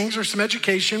different things or some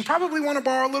education. Probably want to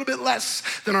borrow a little bit less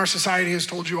than our society has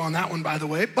told you on that one, by the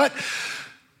way. But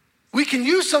we can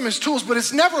use some as tools, but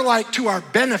it's never like to our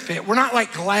benefit. We're not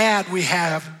like glad we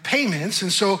have payments.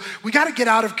 And so we got to get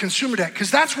out of consumer debt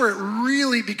because that's where it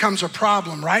really becomes a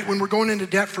problem, right? When we're going into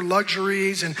debt for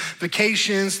luxuries and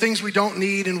vacations, things we don't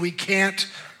need and we can't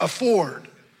afford.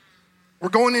 We're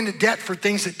going into debt for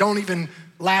things that don't even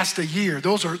last a year.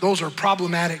 Those are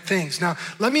problematic things. Now,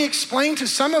 let me explain to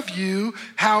some of you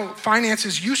how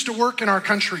finances used to work in our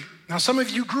country. Now, some of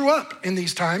you grew up in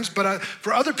these times, but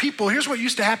for other people, here's what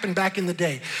used to happen back in the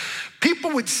day.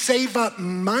 People would save up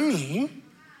money,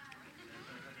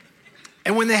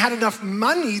 and when they had enough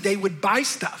money, they would buy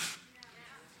stuff.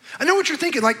 I know what you're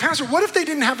thinking, like, Pastor, what if they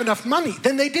didn't have enough money?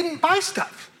 Then they didn't buy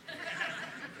stuff.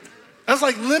 That's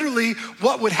like literally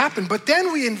what would happen. But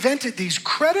then we invented these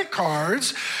credit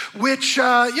cards, which,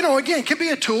 again, can be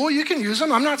a tool. You can use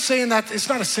them. I'm not saying that it's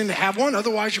not a sin to have one.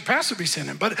 Otherwise, your pastor would be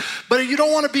sinning. But you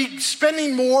don't want to be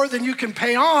spending more than you can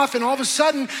pay off. And all of a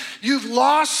sudden, you've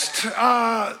lost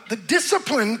the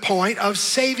discipline point of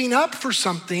saving up for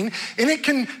something. And it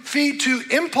can feed to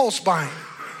impulse buying.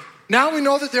 Now we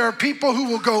know that there are people who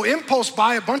will go impulse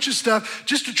buy a bunch of stuff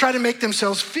just to try to make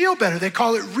themselves feel better. They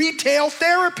call it retail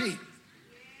therapy.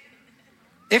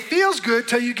 It feels good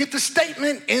till you get the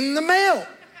statement in the mail.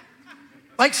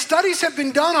 Like studies have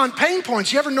been done on pain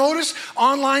points. You ever notice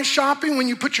online shopping when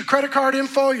you put your credit card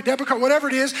info, your debit card, whatever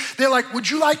it is, they're like, would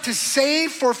you like to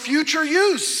save for future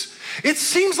use? It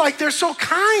seems like they're so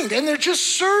kind and they're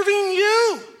just serving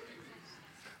you.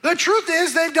 The truth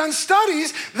is they've done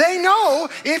studies. They know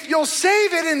if you'll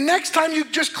save it and next time you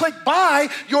just click buy,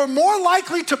 you're more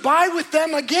likely to buy with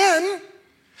them again.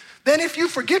 Then if you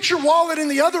forget your wallet in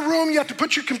the other room, you have to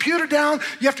put your computer down,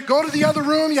 you have to go to the other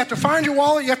room, you have to find your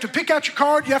wallet, you have to pick out your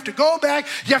card, you have to go back,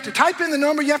 you have to type in the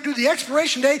number, you have to do the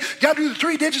expiration date, you got to do the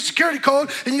 3-digit security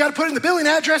code, and you got to put in the billing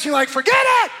address, and you're like, forget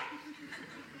it!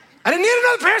 I didn't need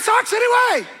another pair of socks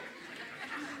anyway.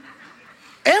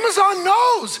 Amazon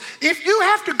knows if you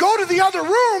have to go to the other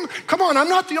room, come on, I'm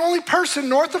not the only person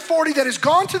north of 40 that has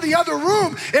gone to the other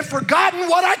room and forgotten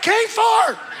what I came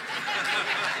for.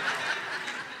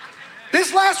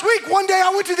 This last week, one day I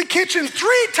went to the kitchen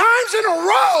 3 times in a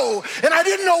row and I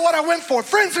didn't know what I went for.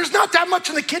 Friends, there's not that much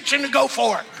in the kitchen to go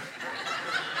for.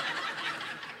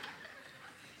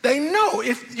 They know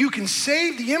if you can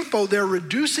save the info, they're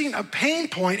reducing a pain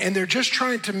point and they're just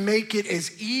trying to make it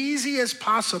as easy as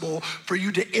possible for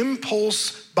you to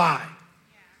impulse buy.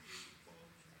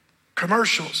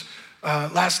 Commercials.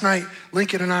 Last night,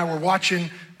 Lincoln and I were watching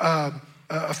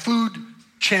a food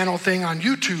channel thing on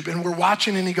YouTube and we're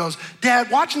watching and he goes, Dad,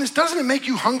 watching this, doesn't it make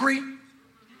you hungry?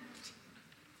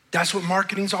 That's what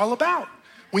marketing's all about.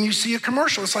 When you see a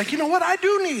commercial, it's like, you know what? I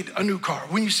do need a new car.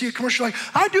 When you see a commercial, like,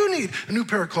 I do need a new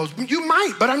pair of clothes. You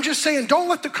might, but I'm just saying, don't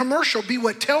let the commercial be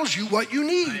what tells you what you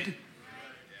need.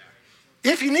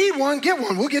 If you need one, get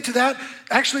one. We'll get to that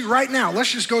actually right now.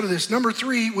 Let's just go to this. Number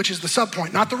 3, which is the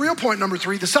subpoint, not the real point number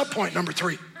 3, the subpoint number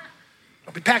 3.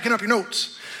 I'll be packing up your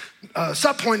notes.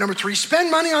 Subpoint number 3,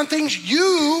 spend money on things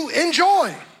you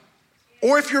enjoy.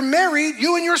 Or if you're married,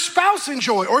 you and your spouse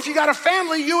enjoy. Or if you got a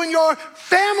family, you and your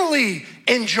family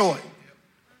enjoy.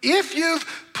 If you've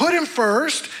put him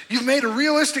first, you've made a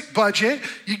realistic budget,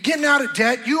 you're getting out of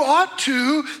debt, you ought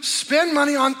to spend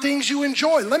money on things you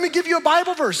enjoy. Let me give you a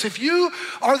Bible verse. If you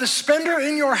are the spender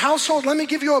in your household, let me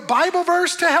give you a Bible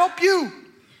verse to help you.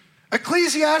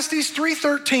 Ecclesiastes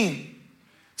 3:13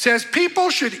 says, people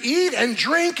should eat and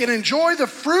drink and enjoy the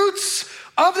fruits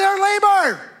of their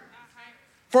labor,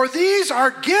 for these are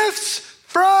gifts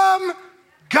from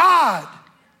God.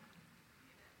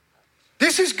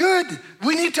 This is good.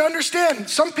 We need to understand.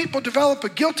 Some people develop a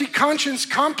guilty conscience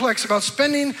complex about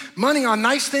spending money on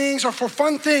nice things or for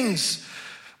fun things.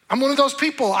 I'm one of those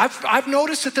people. I've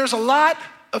noticed that there's a lot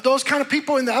of those kind of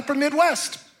people in the upper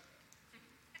Midwest.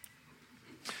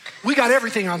 We got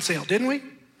everything on sale, didn't we?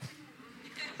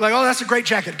 Like, oh, that's a great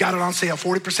jacket. Got it on sale,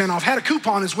 40% off. Had a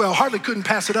coupon as well. Hardly couldn't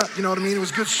pass it up. You know what I mean? It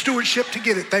was good stewardship to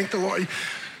get it. Thank the Lord.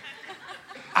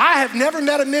 I have never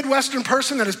met a Midwestern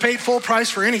person that has paid full price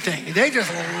for anything. They just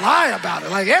lie about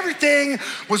it. Like everything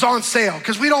was on sale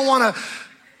because we don't want to.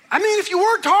 I mean, if you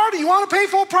worked hard and you want to pay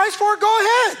full price for it, go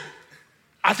ahead.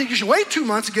 I think you should wait 2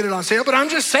 months to get it on sale, but I'm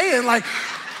just saying, like,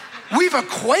 we've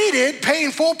equated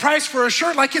paying full price for a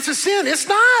shirt like it's a sin. It's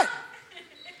not.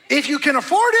 If you can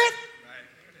afford it,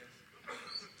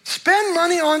 spend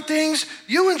money on things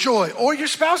you enjoy or your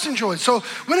spouse enjoys. So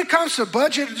when it comes to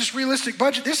budget, just realistic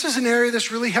budget, this is an area that's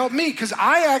really helped me because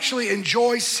I actually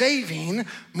enjoy saving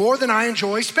more than I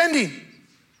enjoy spending.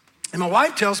 And my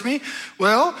wife tells me,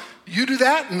 well, you do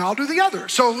that and I'll do the other.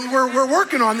 So we're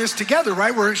working on this together,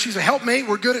 right? She's a helpmate.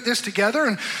 We're good at this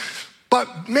together.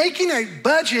 But making a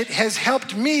budget has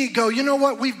helped me go, you know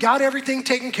what? We've got everything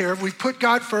taken care of. We've put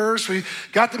God first. We've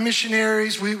got the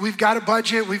missionaries. We've got a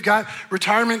budget. We've got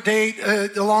retirement date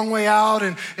a long way out.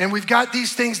 And we've got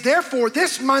these things. Therefore,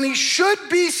 this money should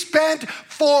be spent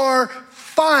for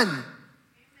fun.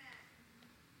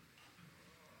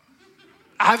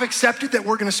 I've accepted that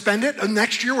we're going to spend it. And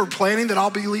next year, we're planning that I'll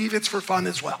believe it's for fun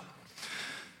as well.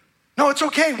 No, it's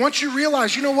okay. Once you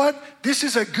realize, you know what? This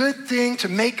is a good thing to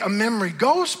make a memory.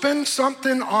 Go spend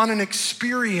something on an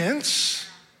experience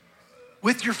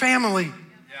with your family.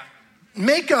 Yeah.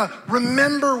 Make a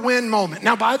remember when moment.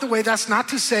 Now, by the way, that's not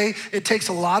to say it takes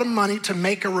a lot of money to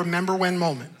make a remember when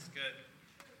moment. That's good.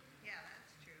 Yeah,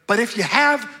 that's true. But if you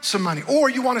have some money or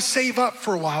you want to save up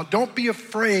for a while, don't be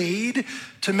afraid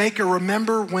to make a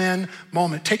remember when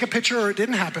moment. Take a picture, or it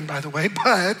didn't happen, by the way,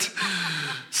 but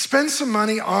spend some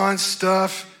money on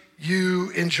stuff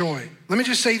you enjoy. Let me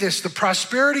just say this. The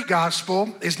prosperity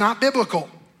gospel is not biblical.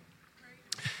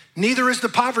 Neither is the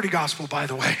poverty gospel, by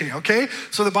the way, okay?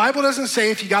 So the Bible doesn't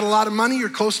say if you got a lot of money, you're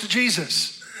close to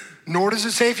Jesus. Nor does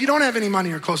it say if you don't have any money,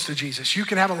 you're close to Jesus. You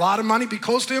can have a lot of money, be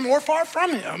close to him, or far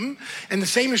from him. And the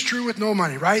same is true with no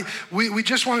money, right? We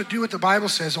just want to do what the Bible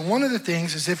says. And one of the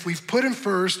things is if we've put him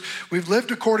first, we've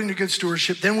lived according to good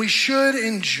stewardship, then we should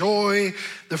enjoy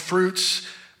the fruits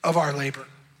of our labor.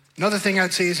 Another thing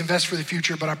I'd say is invest for the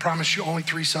future, but I promise you only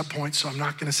 3 subpoints, so I'm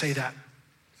not going to say that.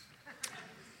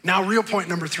 Now, real point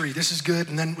number 3. This is good,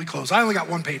 and then we close. I only got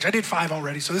 1 page. I did 5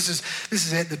 already, so this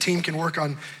is it. The team can work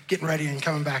on getting ready and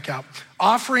coming back out.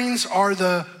 Offerings are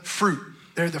the fruit.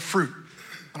 They're the fruit.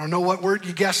 I don't know what word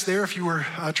you guessed there if you were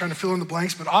trying to fill in the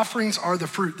blanks, but offerings are the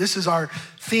fruit. This is our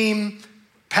theme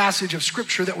passage of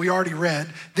scripture that we already read.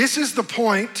 This is the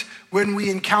point when we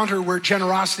encounter where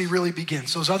generosity really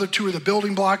begins. Those other 2 are the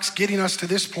building blocks getting us to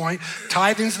this point.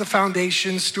 Tithing's the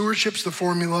foundation, stewardship's the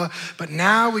formula, but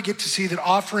now we get to see that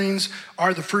offerings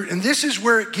are the fruit. And this is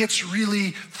where it gets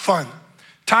really fun.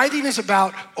 Tithing is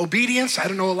about obedience. I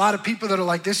don't know a lot of people that are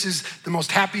like, this is the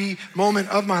most happy moment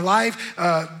of my life.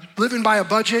 Living by a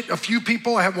budget, a few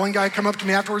people, I had one guy come up to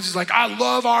me afterwards, he's like, I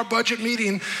love our budget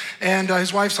meeting. And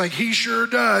his wife's like, he sure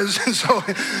does. So,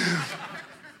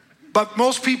 but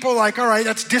most people are like, all right,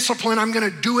 that's discipline. I'm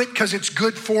going to do it because it's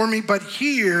good for me. But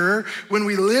here, when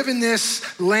we live in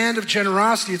this land of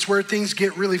generosity, it's where things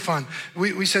get really fun.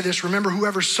 We said this, remember,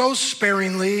 whoever sows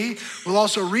sparingly will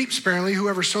also reap sparingly.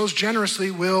 Whoever sows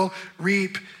generously will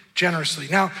reap generously.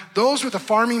 Now, those with a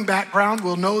farming background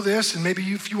will know this, and maybe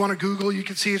if you want to Google, you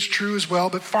can see it's true as well,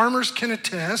 but farmers can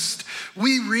attest,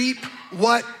 we reap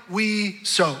what we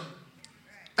sow.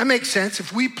 That makes sense.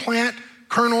 If we plant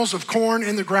kernels of corn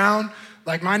in the ground,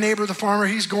 like my neighbor, the farmer,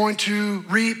 he's going to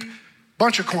reap a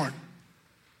bunch of corn.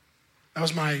 That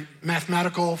was my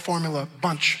mathematical formula,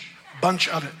 bunch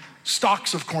of it.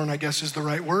 Stalks of corn, I guess is the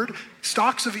right word.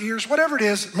 Stalks of ears, whatever it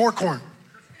is, more corn.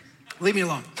 Leave me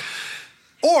alone.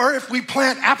 Or if we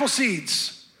plant apple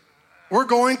seeds, we're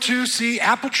going to see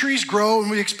apple trees grow and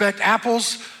we expect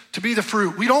apples to be the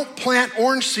fruit. We don't plant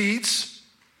orange seeds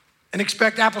and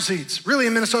expect apple seeds. Really,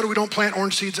 in Minnesota, we don't plant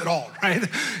orange seeds at all, right? You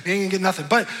ain't gonna get nothing.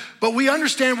 But we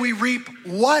understand we reap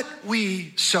what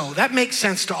we sow. That makes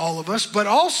sense to all of us. But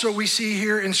also we see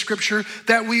here in Scripture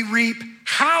that we reap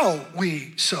how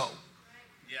we sow.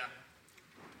 Yeah.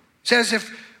 It says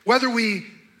whether we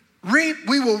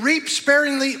will reap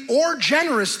sparingly or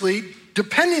generously,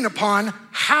 depending upon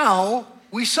how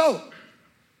we sow.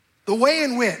 The way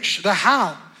in which, the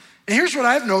how. And here's what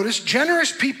I've noticed.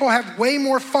 Generous people have way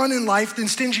more fun in life than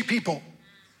stingy people.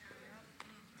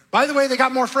 By the way, they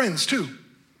got more friends too.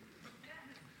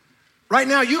 Right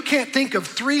now, you can't think of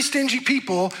 3 stingy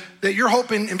people that you're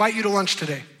hoping invite you to lunch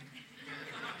today.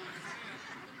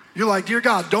 You're like, dear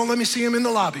God, don't let me see them in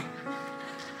the lobby.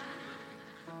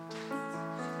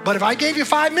 But if I gave you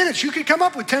 5 minutes, you could come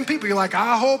up with 10 people. You're like,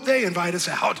 I hope they invite us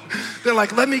out. They're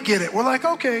like, let me get it. We're like,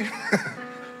 okay.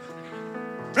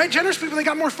 Right? Generous people, they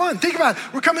got more fun. Think about it.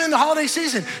 We're coming in the holiday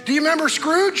season. Do you remember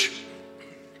Scrooge?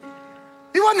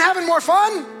 He wasn't having more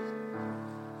fun.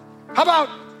 How about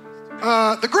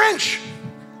the Grinch?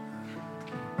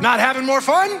 Not having more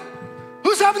fun?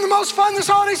 Who's having the most fun this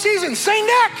holiday season? St.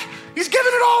 Nick. He's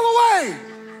giving it all away.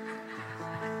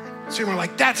 So we're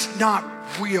like, that's not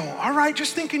real. All right,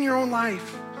 just think in your own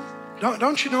life.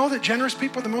 Don't you know that generous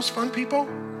people are the most fun people?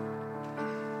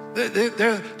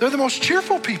 They're the most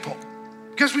cheerful people.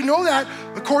 Because we know that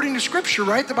according to Scripture,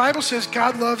 right? The Bible says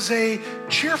God loves a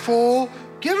cheerful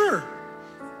giver.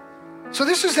 So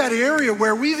this is that area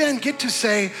where we then get to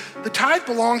say, the tithe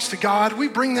belongs to God. We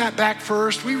bring that back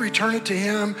first. We return it to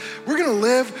Him. We're gonna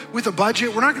live with a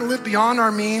budget. We're not gonna live beyond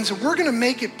our means. And we're gonna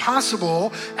make it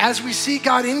possible as we see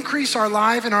God increase our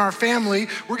life and our family.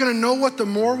 We're gonna know what the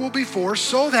more will be for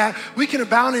so that we can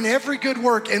abound in every good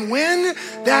work. And when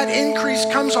that increase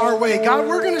comes our way, God,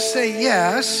 we're gonna say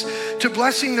yes to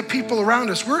blessing the people around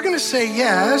us. We're gonna say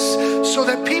yes so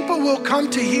that people will come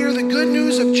to hear the good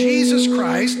news of Jesus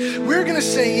Christ. We're gonna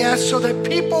say yes so that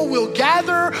people will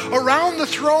gather around the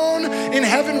throne in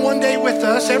heaven one day with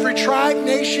us, every tribe,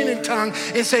 nation, and tongue,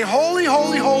 and say, holy,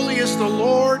 holy, holy is the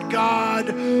Lord God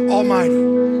Almighty.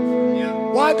 Yeah.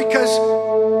 Why? Because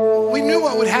we knew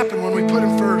what would happen when we put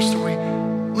Him first, and we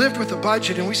lived with a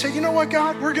budget, and we said, you know what,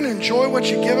 God, we're gonna enjoy what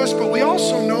you give us, but we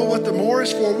also know what the more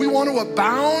is for. We want to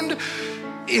abound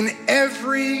in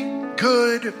every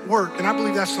good work. And I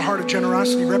believe that's the heart of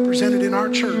generosity represented in our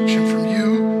church and from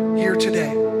you here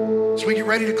today. As we get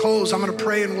ready to close, I'm gonna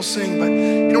pray and we'll sing, but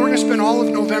we're gonna spend all of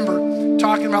November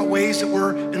talking about ways that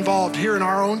we're involved here in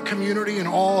our own community and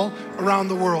all around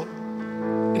the world.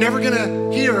 You're never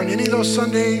gonna hear on any of those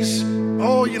Sundays,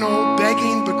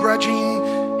 begging, begrudging,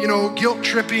 guilt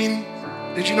tripping.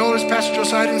 Did you notice Pastor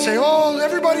Josiah didn't say,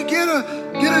 everybody get a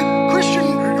Christian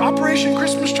Operation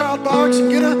Christmas Child box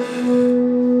and get a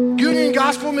Union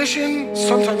Gospel Mission?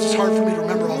 Sometimes it's hard for me to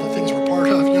remember all the things we're part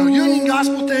of. Union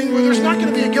Gospel thing where there's not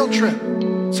gonna be a guilt trip.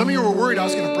 Some of you were worried I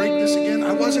was gonna break this again.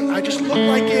 I wasn't, I just looked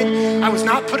like it. I was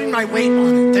not putting my weight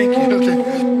on it. Thank you. Okay.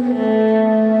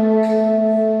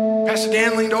 Pastor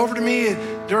Dan leaned over to me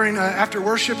during, after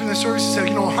worship in the service and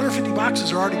said, 150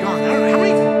 boxes are already gone. I don't know, how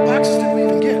many boxes did we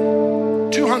even get?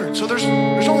 200, so there's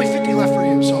only 50 left for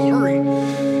you, so hurry.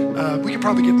 We could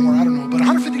probably get more, I don't know, but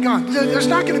 150 gone. There's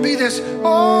not gonna be this, if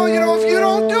you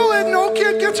don't do it, no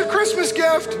kid gets a Christmas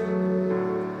gift.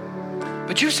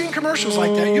 But you've seen commercials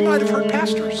like that. You might have heard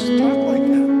pastors talk like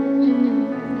that.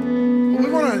 Well, we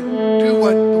wanna do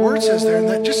what the word says there, and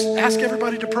that just ask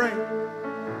everybody to pray.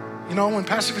 When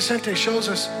Pastor Vicente shows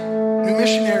us new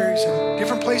missionaries in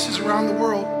different places around the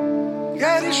world,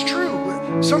 yeah, it is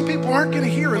true. Some people aren't gonna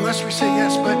hear unless we say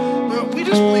yes, but we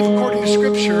just believe according to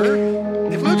Scripture,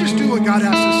 if we'll just do what God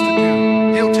asks us to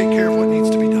do, He'll take care of what needs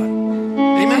to be done.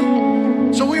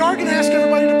 Amen? So we are gonna ask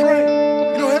everybody to pray.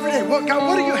 Every day, God,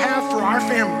 what do you have for our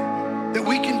family that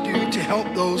we can do to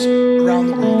help those around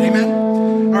the world? Amen?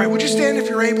 All right, would you stand if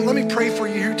you're able? Let me pray for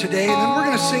you here today, and then we're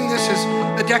gonna sing this as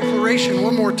a declaration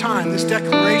one more time, this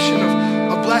declaration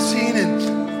of blessing.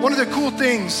 And one of the cool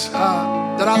things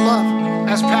that I love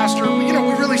as pastor, we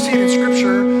really see it in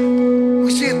Scripture.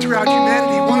 We see it throughout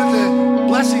humanity. One of the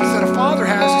blessings that a father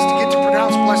has is to get to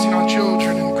pronounce blessing on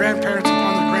children and grandparents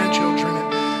upon their grandchildren.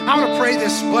 And I'm gonna pray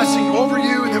this blessing over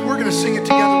you, and then we're gonna sing it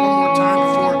together one more time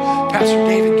before Pastor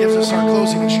David gives us our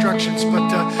closing instructions.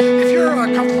 But if you're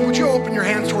comfortable, would you open your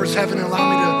hands towards heaven and allow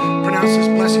me to pronounce this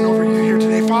blessing over you here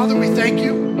today? Father, we thank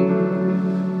you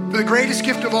for the greatest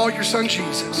gift of all, your Son,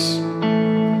 Jesus.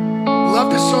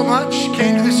 Loved us so much,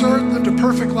 came to this earth, lived a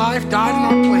perfect life, died in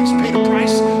our place, paid a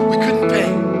price we couldn't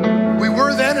pay. We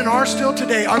were then and are still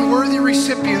today unworthy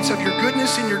recipients of your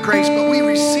goodness and your grace, but we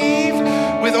receive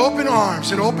with open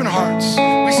arms and open hearts.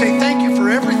 We say thank you for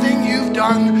everything you've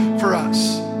done for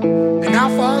us. And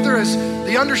now, Father, as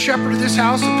the under shepherd of this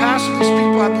house, the pastor of these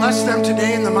people, I bless them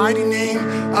today in the mighty name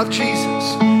of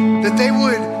Jesus, that they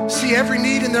would see every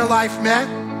need in their life met,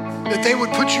 that they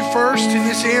would put you first in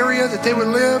this area, that they would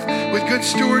live with good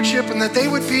stewardship, and that they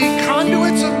would be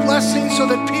conduits of blessing so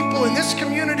that people in this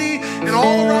community and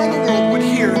all around the world would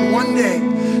hear and one day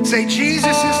say,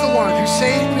 Jesus is the one who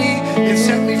saved me and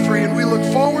set me free. And we look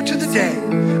forward to the day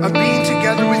of being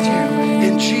together with you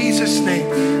in Jesus' name.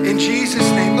 In Jesus'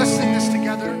 name, let's sing this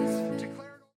together.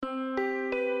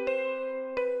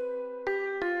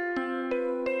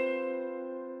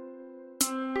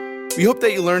 We hope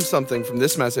that you learned something from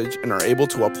this message and are able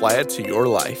to apply it to your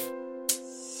life.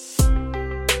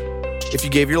 If you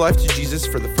gave your life to Jesus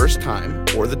for the first time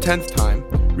or the 10th time,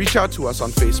 reach out to us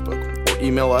on Facebook or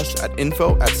email us at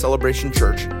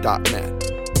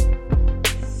info@celebrationchurch.net.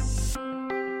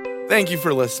 Thank you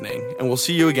for listening, and we'll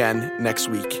see you again next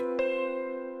week.